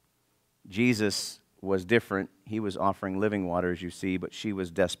 Jesus was different. He was offering living water, as you see, but she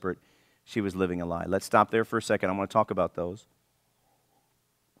was desperate. She was living a lie. Let's stop there for a second. I want to talk about those.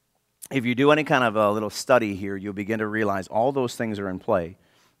 If you do any kind of a little study here, you'll begin to realize all those things are in play.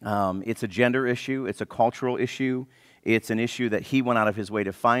 It's a gender issue. It's a cultural issue. It's an issue that he went out of his way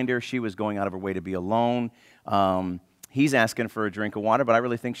to find her. She was going out of her way to be alone. He's asking for a drink of water, but I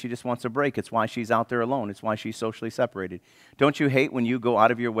really think she just wants a break. It's why she's out there alone. It's why she's socially separated. Don't you hate when you go out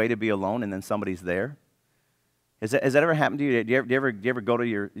of your way to be alone and then somebody's there? Has that ever happened to you? Do you ever go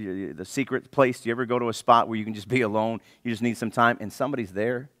to the secret place? Do you ever go to a spot where you can just be alone? You just need some time, and somebody's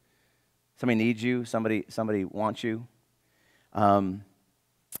there? Somebody needs you. Somebody wants you. And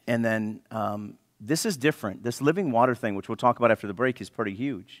then this is different. This living water thing, which we'll talk about after the break, is pretty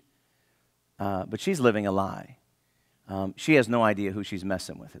huge. But she's living a lie. She has no idea who she's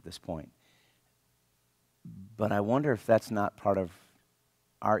messing with at this point. But I wonder if that's not part of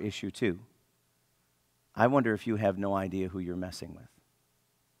our issue too. I wonder if you have no idea who you're messing with.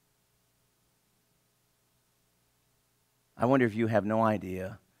 I wonder if you have no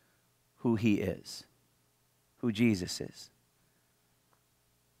idea who he is, who Jesus is.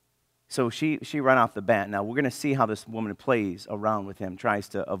 So she ran off the bat. Now, we're going to see how this woman plays around with him, tries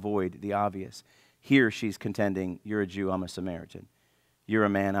to avoid the obvious. Here she's contending, you're a Jew, I'm a Samaritan. You're a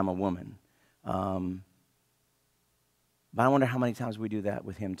man, I'm a woman. But I wonder how many times we do that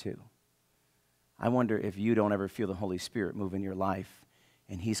with him too. I wonder if you don't ever feel the Holy Spirit move in your life,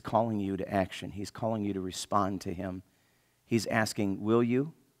 and he's calling you to action. He's calling you to respond to him. He's asking, will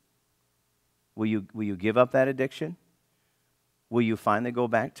you? Will you give up that addiction? Will you finally go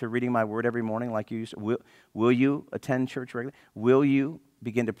back to reading my word every morning like you used to? Will you attend church regularly? Will you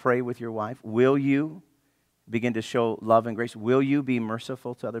begin to pray with your wife? Will you begin to show love and grace? Will you be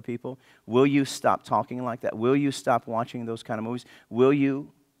merciful to other people? Will you stop talking like that? Will you stop watching those kind of movies? Will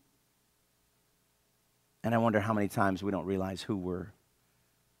you? And I wonder how many times we don't realize who we're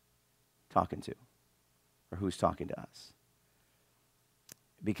talking to or who's talking to us.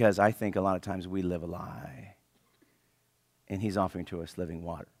 Because I think a lot of times we live a lie. And he's offering to us living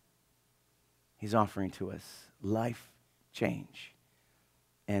water. He's offering to us life change.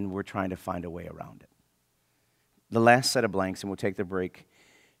 And we're trying to find a way around it. The last set of blanks, and we'll take the break.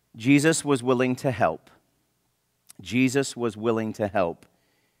 Jesus was willing to help. Jesus was willing to help.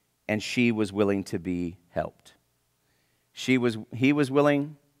 And she was willing to be helped. He was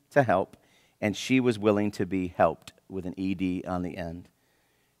willing to help, and she was willing to be helped, with an ED on the end.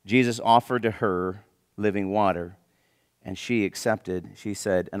 Jesus offered to her living water, and she accepted. She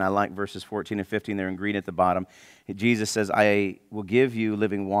said, and I like verses 14 and 15 there in green at the bottom. Jesus says, I will give you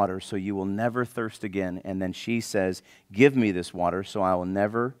living water so you will never thirst again. And then she says, give me this water so I will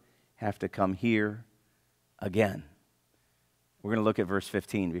never have to come here again. We're going to look at verse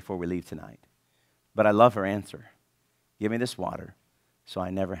 15 before we leave tonight. But I love her answer. Give me this water so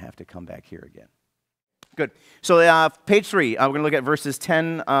I never have to come back here again. Good. So page 3, we're going to look at verses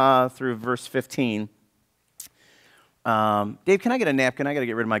 10 through verse 15. Dave, can I get a napkin? I got to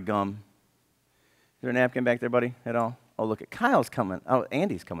get rid of my gum. Is there a napkin back there, buddy, at all? Oh, look, Kyle's coming. Oh,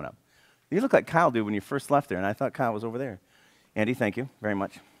 Andy's coming up. You look like Kyle did when you first left there, and I thought Kyle was over there. Andy, thank you very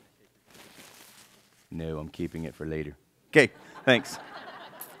much. No, I'm keeping it for later. Okay, thanks.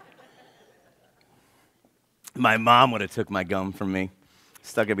 My mom would have took my gum from me.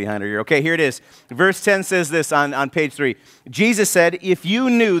 Stuck it behind her ear. Okay, here it is. Verse 10 says this on page 3. Jesus said, if you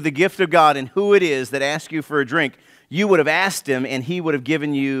knew the gift of God and who it is that asks you for a drink, you would have asked him, and he would have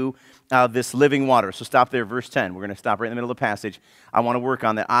given you this living water. So stop there, verse 10. We're going to stop right in the middle of the passage. I want to work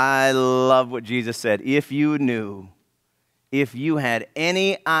on that. I love what Jesus said. If you knew, if you had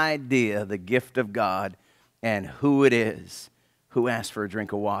any idea the gift of God and who it is who asked for a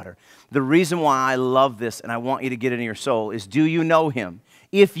drink of water. The reason why I love this and I want you to get it in your soul is, do you know him?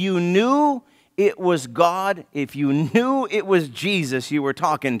 If you knew it was God, if you knew it was Jesus you were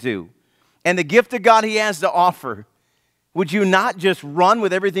talking to, and the gift of God he has to offer, would you not just run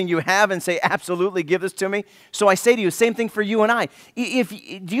with everything you have and say, absolutely, give this to me? So I say to you, same thing for you and I.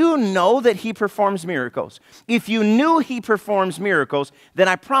 Do you know that he performs miracles? If you knew he performs miracles, then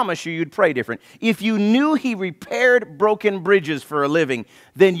I promise you, you'd pray different. If you knew he repaired broken bridges for a living,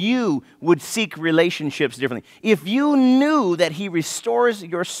 then you would seek relationships differently. If you knew that he restores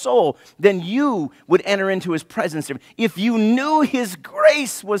your soul, then you would enter into his presence differently. If you knew his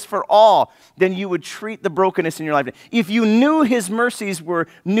grace was for all, then you would treat the brokenness in your life. If you knew his mercies were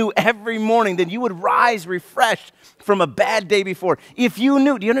new every morning, then you would rise refreshed from a bad day before. If you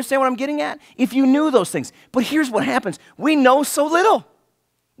knew, do you understand what I'm getting at? If you knew those things. But here's what happens. We know so little.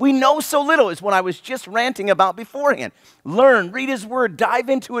 We know so little is what I was just ranting about beforehand. Learn, read his word, dive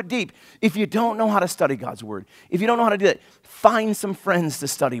into it deep. If you don't know how to study God's word, if you don't know how to do that, find some friends to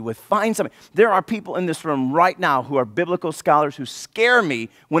study with. Find somebody. There are people in this room right now who are biblical scholars who scare me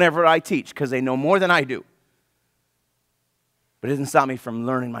whenever I teach because they know more than I do. But it doesn't stop me from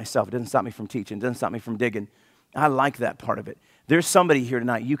learning myself. It doesn't stop me from teaching. It doesn't stop me from digging. I like that part of it. There's somebody here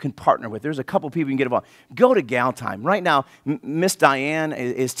tonight you can partner with. There's a couple people you can get involved. Go to Gal Time. Right now, Miss Diane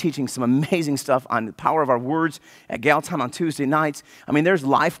is teaching some amazing stuff on the power of our words at Gal Time on Tuesday nights. I mean, there's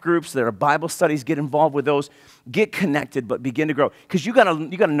life groups. There are Bible studies. Get involved with those. Get connected, but begin to grow. Because you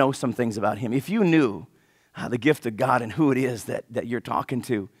gotta know some things about him. If you knew the gift of God and who it is that you're talking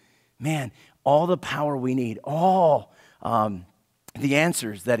to, man, all the power we need, all the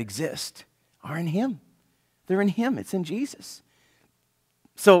answers that exist are in him. They're in him. It's in Jesus.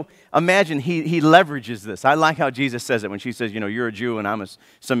 So imagine he leverages this. I like how Jesus says it when she says, you're a Jew and I'm a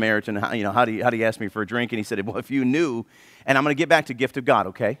Samaritan. How do you ask me for a drink? And he said, well, if you knew, and I'm going to get back to gift of God,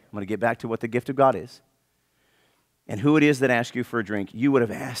 okay? I'm going to get back to what the gift of God is. And who it is that asks you for a drink, you would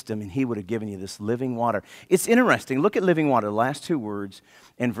have asked him and he would have given you this living water. It's interesting. Look at living water, the last two words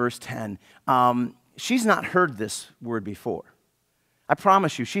in verse 10. She's not heard this word before. I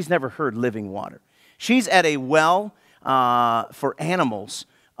promise you, she's never heard living water. She's at a well for animals,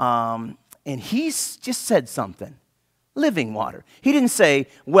 and he's just said something. Living water. He didn't say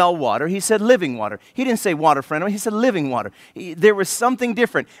well water. He said living water. He didn't say water for animals. He said living water. There was something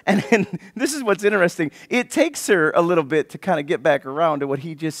different. And this is what's interesting. It takes her a little bit to kind of get back around to what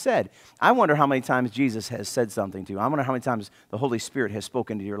he just said. I wonder how many times Jesus has said something to you. I wonder how many times the Holy Spirit has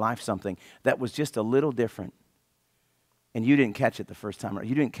spoken to your life something that was just a little different. And you didn't catch it the first time.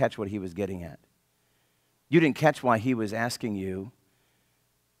 You didn't catch what he was getting at. You didn't catch why he was asking you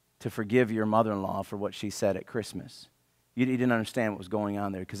to forgive your mother-in-law for what she said at Christmas. You didn't understand what was going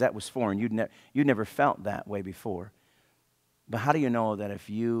on there because that was foreign. You'd never felt that way before. But how do you know that if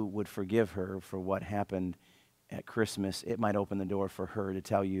you would forgive her for what happened at Christmas, it might open the door for her to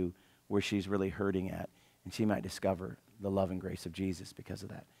tell you where she's really hurting at, and she might discover the love and grace of Jesus because of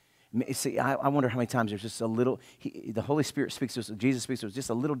that. See, I wonder how many times there's just a little, the Holy Spirit speaks to us, Jesus speaks to us just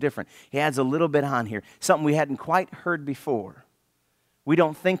a little different. He adds a little bit on here, something we hadn't quite heard before. We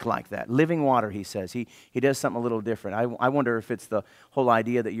don't think like that. Living water, he says. He does something a little different. I wonder if it's the whole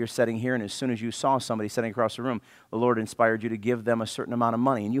idea that you're sitting here, and as soon as you saw somebody sitting across the room, the Lord inspired you to give them a certain amount of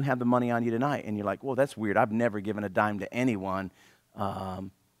money, and you have the money on you tonight, and you're like, well, that's weird. I've never given a dime to anyone.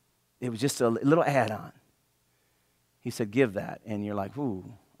 It was just a little add-on. He said, give that, and you're like,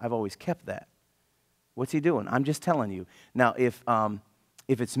 ooh. I've always kept that. What's he doing? I'm just telling you. Now, if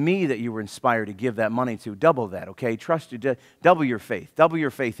it's me that you were inspired to give that money to, double that, okay? Trust you. Double your faith. Double your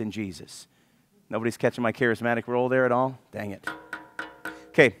faith in Jesus. Nobody's catching my charismatic roll there at all? Dang it.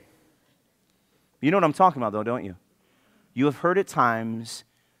 Okay. You know what I'm talking about, though, don't you? You have heard at times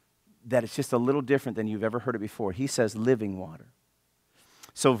that it's just a little different than you've ever heard it before. He says living water.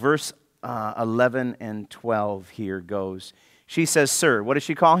 So verse 11 and 12 here goes. She says, sir. What does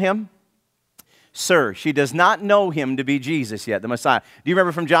she call him? Sir. She does not know him to be Jesus yet, the Messiah. Do you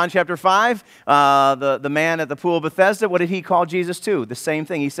remember from John chapter 5? The man at the pool of Bethesda, what did he call Jesus to? The same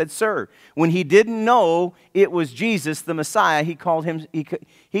thing. He said, sir. When he didn't know it was Jesus, the Messiah, he called him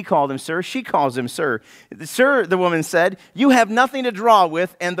sir. She calls him sir. Sir, the woman said, you have nothing to draw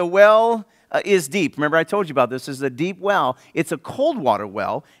with, and the well is deep. Remember, I told you about this. This is a deep well. It's a cold water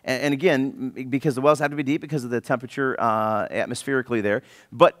well. And again, because the wells have to be deep because of the temperature atmospherically there.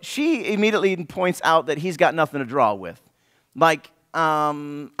 But she immediately points out that he's got nothing to draw with. Like,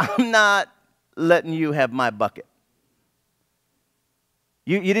 I'm not letting you have my bucket.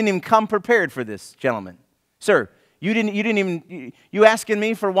 You didn't even come prepared for this, gentlemen. Sir, you asking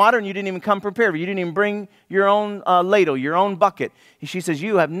me for water and you didn't even come prepared. You didn't even bring your own ladle, your own bucket. And she says,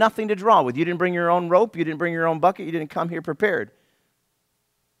 you have nothing to draw with. You didn't bring your own rope. You didn't bring your own bucket. You didn't come here prepared.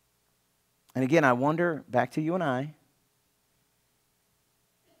 And again, I wonder, back to you and I,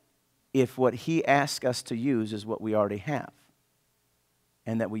 if what he asks us to use is what we already have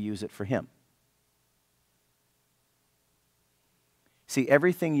and that we use it for him. See,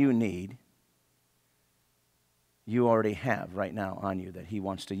 everything you need, you already have right now on you that he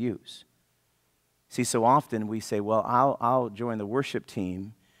wants to use. See, so often we say, well, I'll join the worship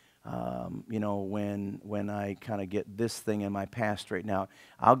team, when I kind of get this thing in my past right now.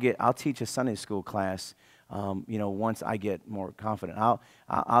 I'll teach a Sunday school class, once I get more confident.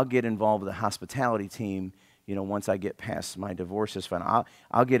 I'll get involved with the hospitality team, once I get past my divorce is fine.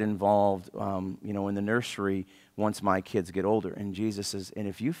 I'll get involved, in the nursery once my kids get older. And Jesus says, and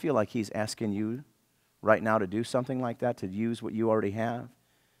if you feel like he's asking you right now to do something like that, to use what you already have,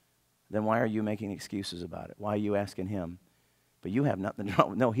 then why are you making excuses about it? Why are you asking him? But you have nothing to draw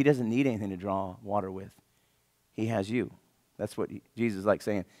with. No, he doesn't need anything to draw water with. He has you. That's what Jesus is like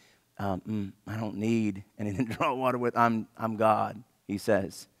saying, I don't need anything to draw water with. I'm God, he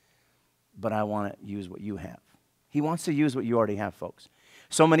says. But I want to use what you have. He wants to use what you already have, folks.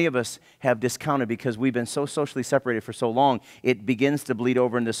 So many of us have discounted because we've been so socially separated for so long, it begins to bleed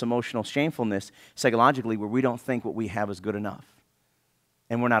over in this emotional shamefulness psychologically where we don't think what we have is good enough.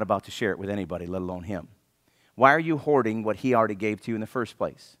 And we're not about to share it with anybody, let alone him. Why are you hoarding what he already gave to you in the first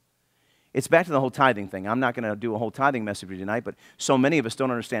place? It's back to the whole tithing thing. I'm not going to do a whole tithing message tonight, but so many of us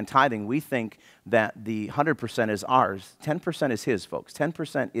don't understand tithing. We think that the 100% is ours. 10% is his, folks.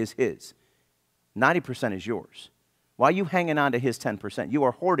 10% is his. 90% is yours. Why are you hanging on to his 10%? You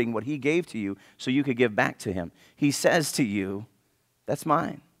are hoarding what he gave to you so you could give back to him. He says to you, that's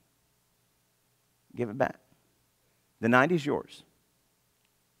mine. Give it back. The 90 is yours.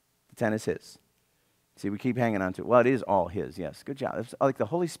 The 10 is his. See, we keep hanging on to it. Well, it is all his, yes. Good job. It's like the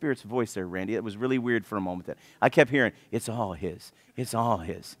Holy Spirit's voice there, Randy. It was really weird for a moment. That I kept hearing, it's all his. It's all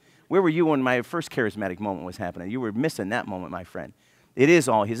his. Where were you when my first charismatic moment was happening? You were missing that moment, my friend. It is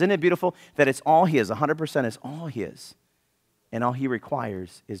all his. Isn't it beautiful that it's all his? 100% is all his. And all he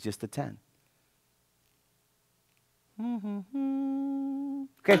requires is just the 10.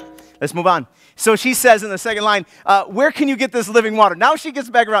 Okay, let's move on. So she says in the second line, where can you get this living water? Now she gets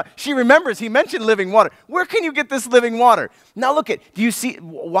back around. She remembers he mentioned living water. Where can you get this living water? Now look do you see,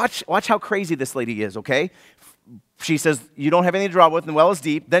 watch how crazy this lady is, okay? She says, you don't have anything to draw with, and the well is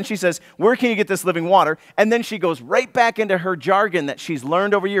deep. Then she says, where can you get this living water? And then she goes right back into her jargon that she's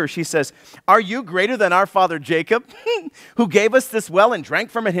learned over years. She says, are you greater than our father Jacob, who gave us this well and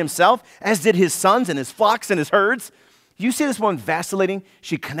drank from it himself, as did his sons and his flocks and his herds? You see this woman vacillating?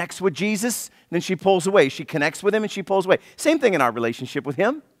 She connects with Jesus, then she pulls away. She connects with him, and she pulls away. Same thing in our relationship with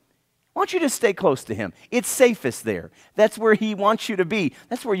him. I want you to stay close to him. It's safest there. That's where he wants you to be.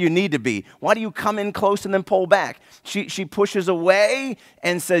 That's where you need to be. Why do you come in close and then pull back? She pushes away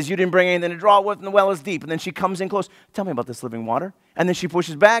and says, you didn't bring anything to draw with, and the well is deep. And then she comes in close. Tell me about this living water. And then she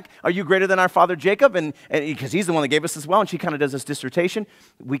pushes back. Are you greater than our father Jacob? And because he's the one that gave us this well, and she kind of does this dissertation.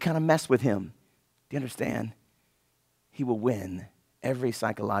 We kind of mess with him. Do you understand? He will win every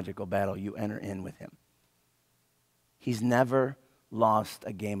psychological battle you enter in with him. He's never lost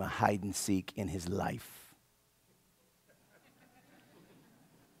a game of hide and seek in his life.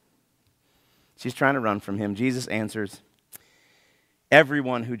 She's trying to run from him. Jesus answers,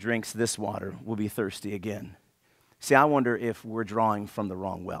 everyone who drinks this water will be thirsty again. See, I wonder if we're drawing from the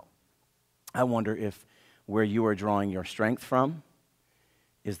wrong well. I wonder if where you are drawing your strength from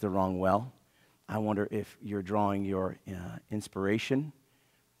is the wrong well. I wonder if you're drawing your inspiration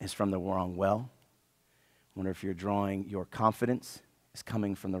is from the wrong well. I wonder if you're drawing your confidence is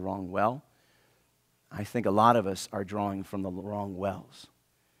coming from the wrong well. I think a lot of us are drawing from the wrong wells.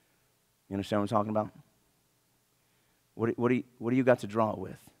 You understand what I'm talking about? What do you got to draw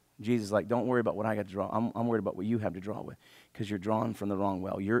with? Jesus is like, don't worry about what I got to draw. I'm worried about what you have to draw with, because you're drawing from the wrong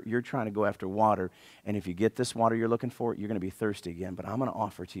well. You're trying to go after water, and if you get this water you're looking for, you're going to be thirsty again, but I'm going to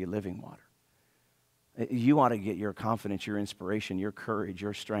offer to you living water. You ought to get your confidence, your inspiration, your courage,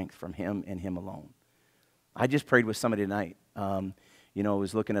 your strength from him and him alone. I just prayed with somebody tonight.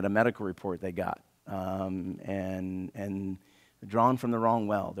 Was looking at a medical report they got. And They're drawn from the wrong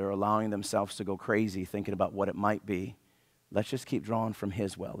well. They're allowing themselves to go crazy thinking about what it might be. Let's just keep drawing from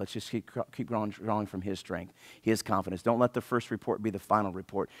his well. Let's just keep drawing from his strength, his confidence. Don't let the first report be the final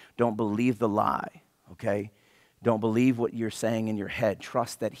report. Don't believe the lie, okay? Don't believe what you're saying in your head.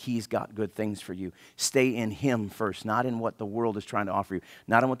 Trust that he's got good things for you. Stay in him first, not in what the world is trying to offer you,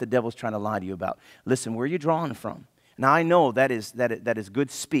 not in what the devil's trying to lie to you about. Listen, where are you drawing from? Now, I know that is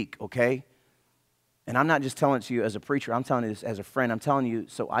good speak, okay? And I'm not just telling it to you as a preacher. I'm telling you this as a friend. I'm telling you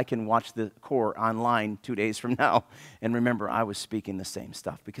so I can watch the core online 2 days from now and remember I was speaking the same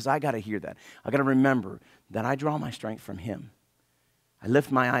stuff, because I got to hear that. I got to remember that I draw my strength from him. I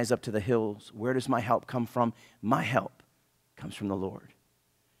lift my eyes up to the hills. Where does my help come from? My help comes from the Lord.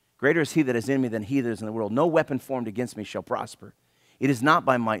 Greater is he that is in me than he that is in the world. No weapon formed against me shall prosper. It is not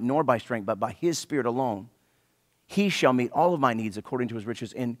by might nor by strength, but by his Spirit alone. He shall meet all of my needs according to his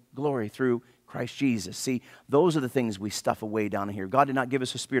riches in glory through Christ Jesus. See, those are the things we stuff away down here. God did not give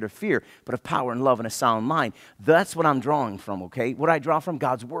us a spirit of fear, but of power and love and a sound mind. That's what I'm drawing from, okay? What I draw from?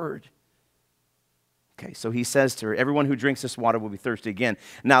 God's word. Okay, so he says to her, everyone who drinks this water will be thirsty again.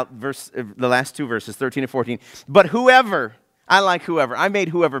 Now, the last two verses, 13 and 14. But whoever, I like whoever. I made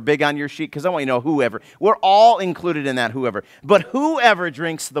whoever big on your sheet because I want you to know whoever. We're all included in that whoever. But whoever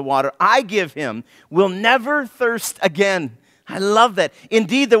drinks the water I give him will never thirst again. I love that.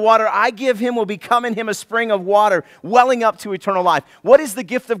 Indeed, the water I give him will become in him a spring of water welling up to eternal life. What is the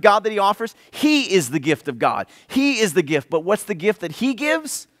gift of God that he offers? He is the gift of God. He is the gift. But what's the gift that he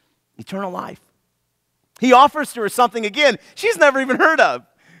gives? Eternal life. He offers to her something, again, she's never even heard of.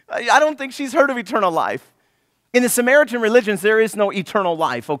 I don't think she's heard of eternal life. In the Samaritan religions, there is no eternal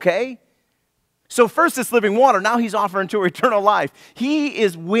life, okay? So first it's living water. Now he's offering to her eternal life. He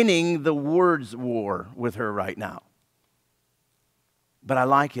is winning the words war with her right now. But I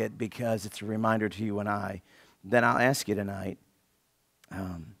like it because it's a reminder to you and I. Then I'll ask you tonight,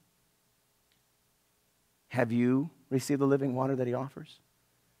 have you received the living water that he offers?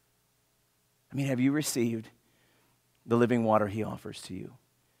 I mean, have you received the living water he offers to you?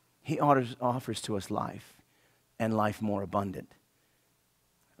 He offers to us life, and life more abundant.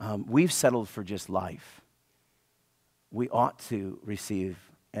 We've settled for just life. We ought to receive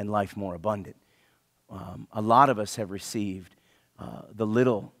and life more abundant. A lot of us have received the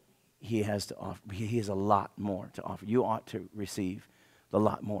little he has to offer. He has a lot more to offer. You ought to receive the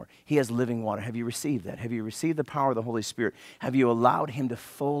lot more. He has living water. Have you received that? Have you received the power of the Holy Spirit? Have you allowed him to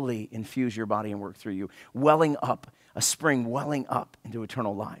fully infuse your body and work through you, welling up, a spring welling up into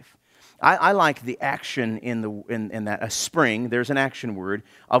eternal life? I like the action in that, a spring, there's an action word,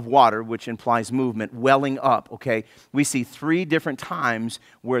 of water, which implies movement, welling up, okay? We see 3 different times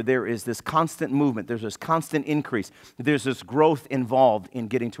where there is this constant movement, there's this constant increase, there's this growth involved in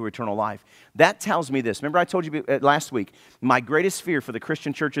getting to eternal life. That tells me this. Remember I told you last week, my greatest fear for the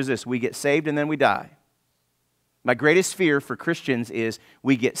Christian church is this: we get saved and then we die. My greatest fear for Christians is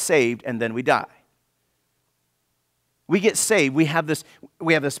we get saved and then we die. We get saved, we have this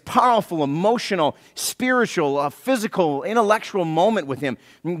powerful, emotional, spiritual, physical, intellectual moment with him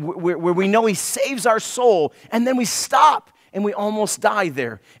where we know he saves our soul, and then we stop and we almost die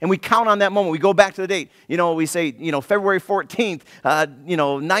there. And we count on that moment. We go back to the date. You know, we say, February 14th,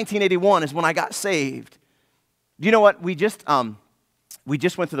 1981 is when I got saved. Do you know what? We just went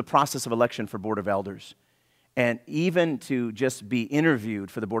through the process of election for Board of Elders. And even to just be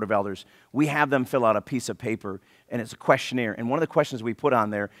interviewed for the Board of Elders, we have them fill out a piece of paper, and it's a questionnaire. And one of the questions we put on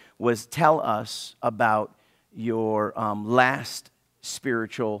there was, tell us about your last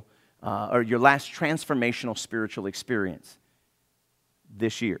spiritual, or your last transformational spiritual experience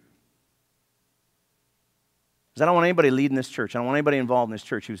this year. Because I don't want anybody leading this church. I don't want anybody involved in this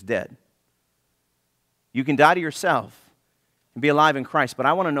church who's dead. You can die to yourself and be alive in Christ, but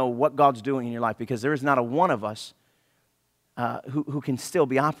I want to know what God's doing in your life, because there is not a one of us who can still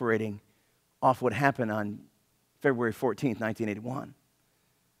be operating off what happened on February 14th, 1981.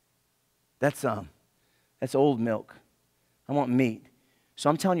 That's old milk. I want meat. So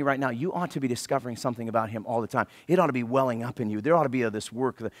I'm telling you right now, you ought to be discovering something about him all the time. It ought to be welling up in you. There ought to be this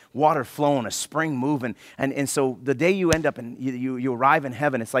work, the water flowing, a spring moving. And so the day you end up and you arrive in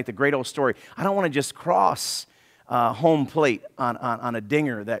heaven, it's like the great old story. I don't want to just cross home plate on a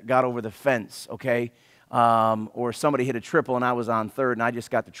dinger that got over the fence, okay? Or somebody hit a triple and I was on third and I just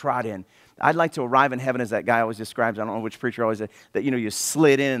got the trot in. I'd like to arrive in heaven, as that guy always describes. I don't know which preacher always said, that you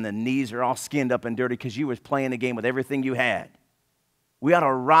slid in and the knees are all skinned up and dirty because you was playing the game with everything you had. We ought to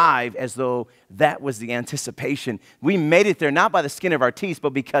arrive as though that was the anticipation. We made it there not by the skin of our teeth, but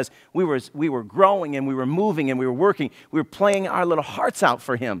because we were growing and we were moving and we were working. We were playing our little hearts out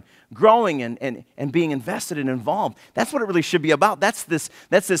for Him, growing and being invested and involved. That's what it really should be about. That's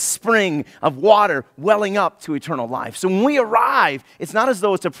this spring of water welling up to eternal life. So when we arrive, it's not as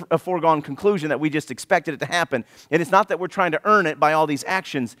though it's a foregone conclusion that we just expected it to happen. And it's not that we're trying to earn it by all these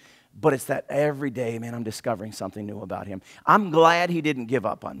actions. But it's that every day, man, I'm discovering something new about Him. I'm glad He didn't give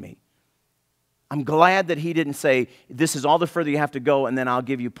up on me. I'm glad that He didn't say, this is all the further you have to go, and then I'll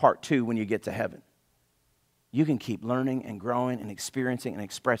give you part 2 when you get to heaven. You can keep learning and growing and experiencing and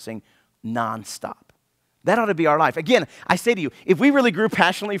expressing nonstop. That ought to be our life. Again, I say to you, if we really grew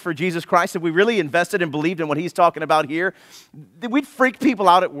passionately for Jesus Christ, if we really invested and believed in what He's talking about here, we'd freak people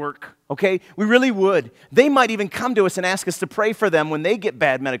out at work, okay? We really would. They might even come to us and ask us to pray for them when they get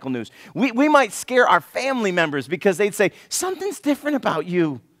bad medical news. We might scare our family members because they'd say, something's different about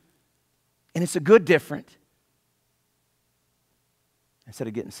you. And it's a good different. Instead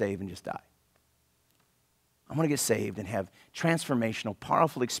of getting saved and just die. I want to get saved and have transformational,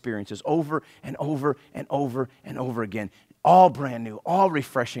 powerful experiences over and over and over and over again. All brand new, all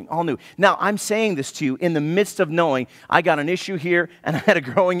refreshing, all new. Now, I'm saying this to you in the midst of knowing I got an issue here and I had a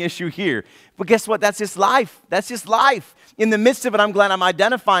growing issue here. But guess what? That's just life. That's just life. In the midst of it, I'm glad I'm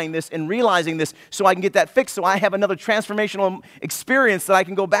identifying this and realizing this so I can get that fixed, so I have another transformational experience that I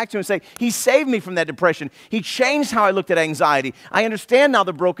can go back to and say, He saved me from that depression. He changed how I looked at anxiety. I understand now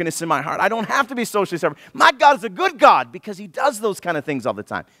the brokenness in my heart. I don't have to be socially separate. My God is a good God because He does those kind of things all the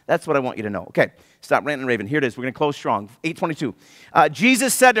time. That's what I want you to know. Okay, stop ranting and raving. Here it is. We're going to close strong. 8:22.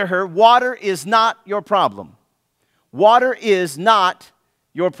 Jesus said to her, water is not your problem. Water is not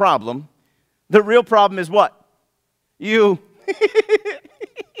your problem. The real problem is what? You.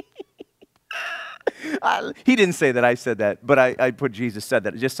 He didn't say that. I said that. But I put Jesus said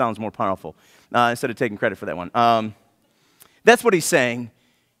that. It just sounds more powerful instead of taking credit for that one. That's what He's saying.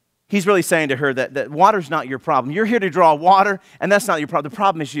 He's really saying to her that water's not your problem. You're here to draw water, and that's not your problem. The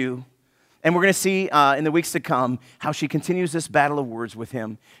problem is you. And we're going to see in the weeks to come how she continues this battle of words with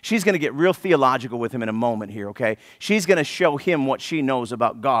Him. She's going to get real theological with Him in a moment here, okay? She's going to show Him what she knows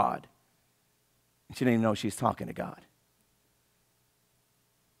about God. She didn't even know she's talking to God.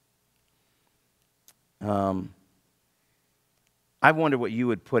 I wonder what you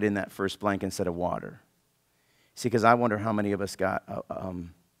would put in that first blank instead of water. See, because I wonder how many of us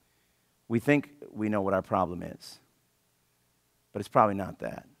we think we know what our problem is. But it's probably not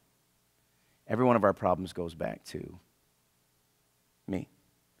that. Every one of our problems goes back to me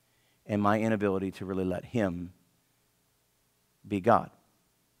and my inability to really let Him be God.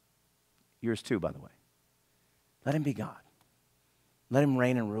 Yours too, by the way. Let Him be God. Let Him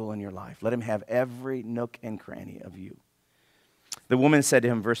reign and rule in your life. Let Him have every nook and cranny of you. The woman said to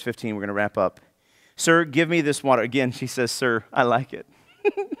Him, verse 15, we're going to wrap up, Sir, give me this water. Again, she says, Sir, I like it.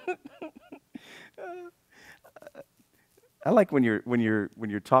 I like when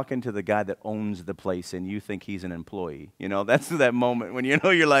you're talking to the guy that owns the place and you think he's an employee. You know, that's that moment when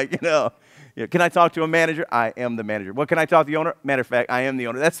you're like, can I talk to a manager? I am the manager. What, can I talk to the owner? Matter of fact, I am the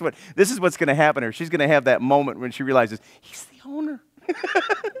owner. This is what's going to happen to her. She's going to have that moment when she realizes, He's the owner.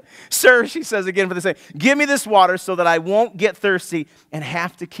 Sir, she says again for the same, give me this water so that I won't get thirsty and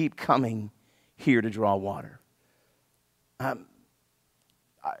have to keep coming here to draw water.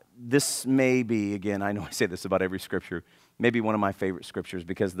 This may be, again, I know I say this about every scripture, maybe one of my favorite scriptures,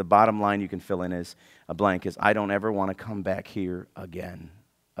 because the bottom line you can fill in is a blank is, I don't ever want to come back here again.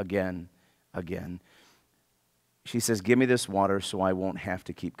 She says, give me this water so I won't have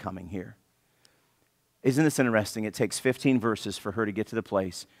to keep coming here. Isn't this interesting? It takes 15 verses for her to get to the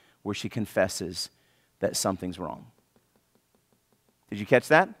place where she confesses that something's wrong. Did you catch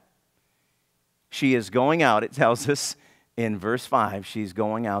that? She is going out, it tells us in verse 5, she's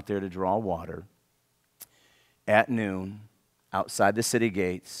going out there to draw water at noon outside the city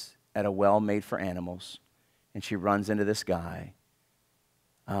gates at a well made for animals, and she runs into this guy.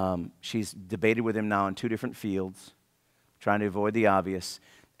 She's debated with him now in 2 different fields, trying to avoid the obvious,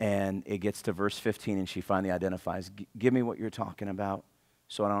 and it gets to verse 15, and she finally identifies, give me what you're talking about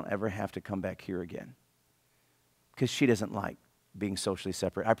so I don't ever have to come back here again. Because she doesn't like being socially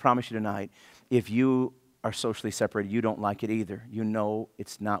separate. I promise you tonight, if you are socially separated, you don't like it either. You know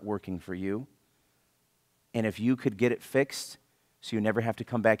it's not working for you. And if you could get it fixed so you never have to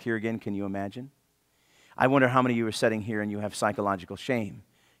come back here again, can you imagine? I wonder how many of you are sitting here and you have psychological shame.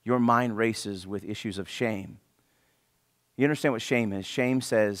 Your mind races with issues of shame. You understand what shame is? Shame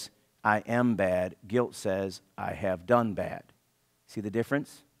says, I am bad. Guilt says, I have done bad. See the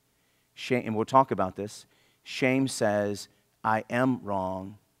difference? Shame, and we'll talk about this. Shame says, I am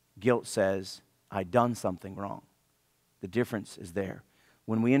wrong. Guilt says, I done something wrong. The difference is there.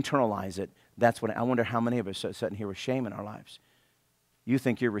 When we internalize it, that's when I wonder how many of us are sitting here with shame in our lives. You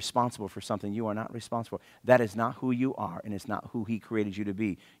think you're responsible for something you are not responsible for. That is not who you are, and it's not who He created you to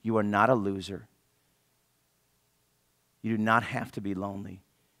be. You are not a loser. You do not have to be lonely.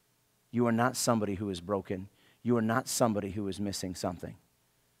 You are not somebody who is broken. You are not somebody who is missing something.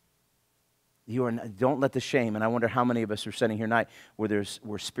 You are not, don't let the shame, and I wonder how many of us are sitting here tonight where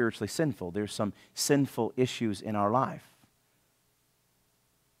we're spiritually sinful. There's some sinful issues in our life.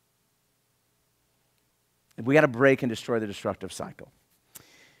 We got to break and destroy the destructive cycle.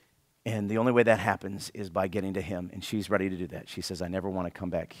 And the only way that happens is by getting to Him, and she's ready to do that. She says, I never want to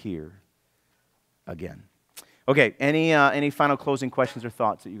come back here again. Okay, any final closing questions or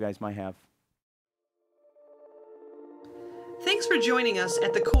thoughts that you guys might have? Thanks for joining us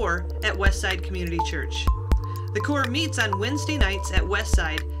at The Core at Westside Community Church. The Core meets on Wednesday nights at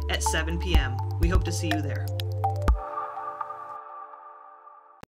Westside at 7 p.m. We hope to see you there.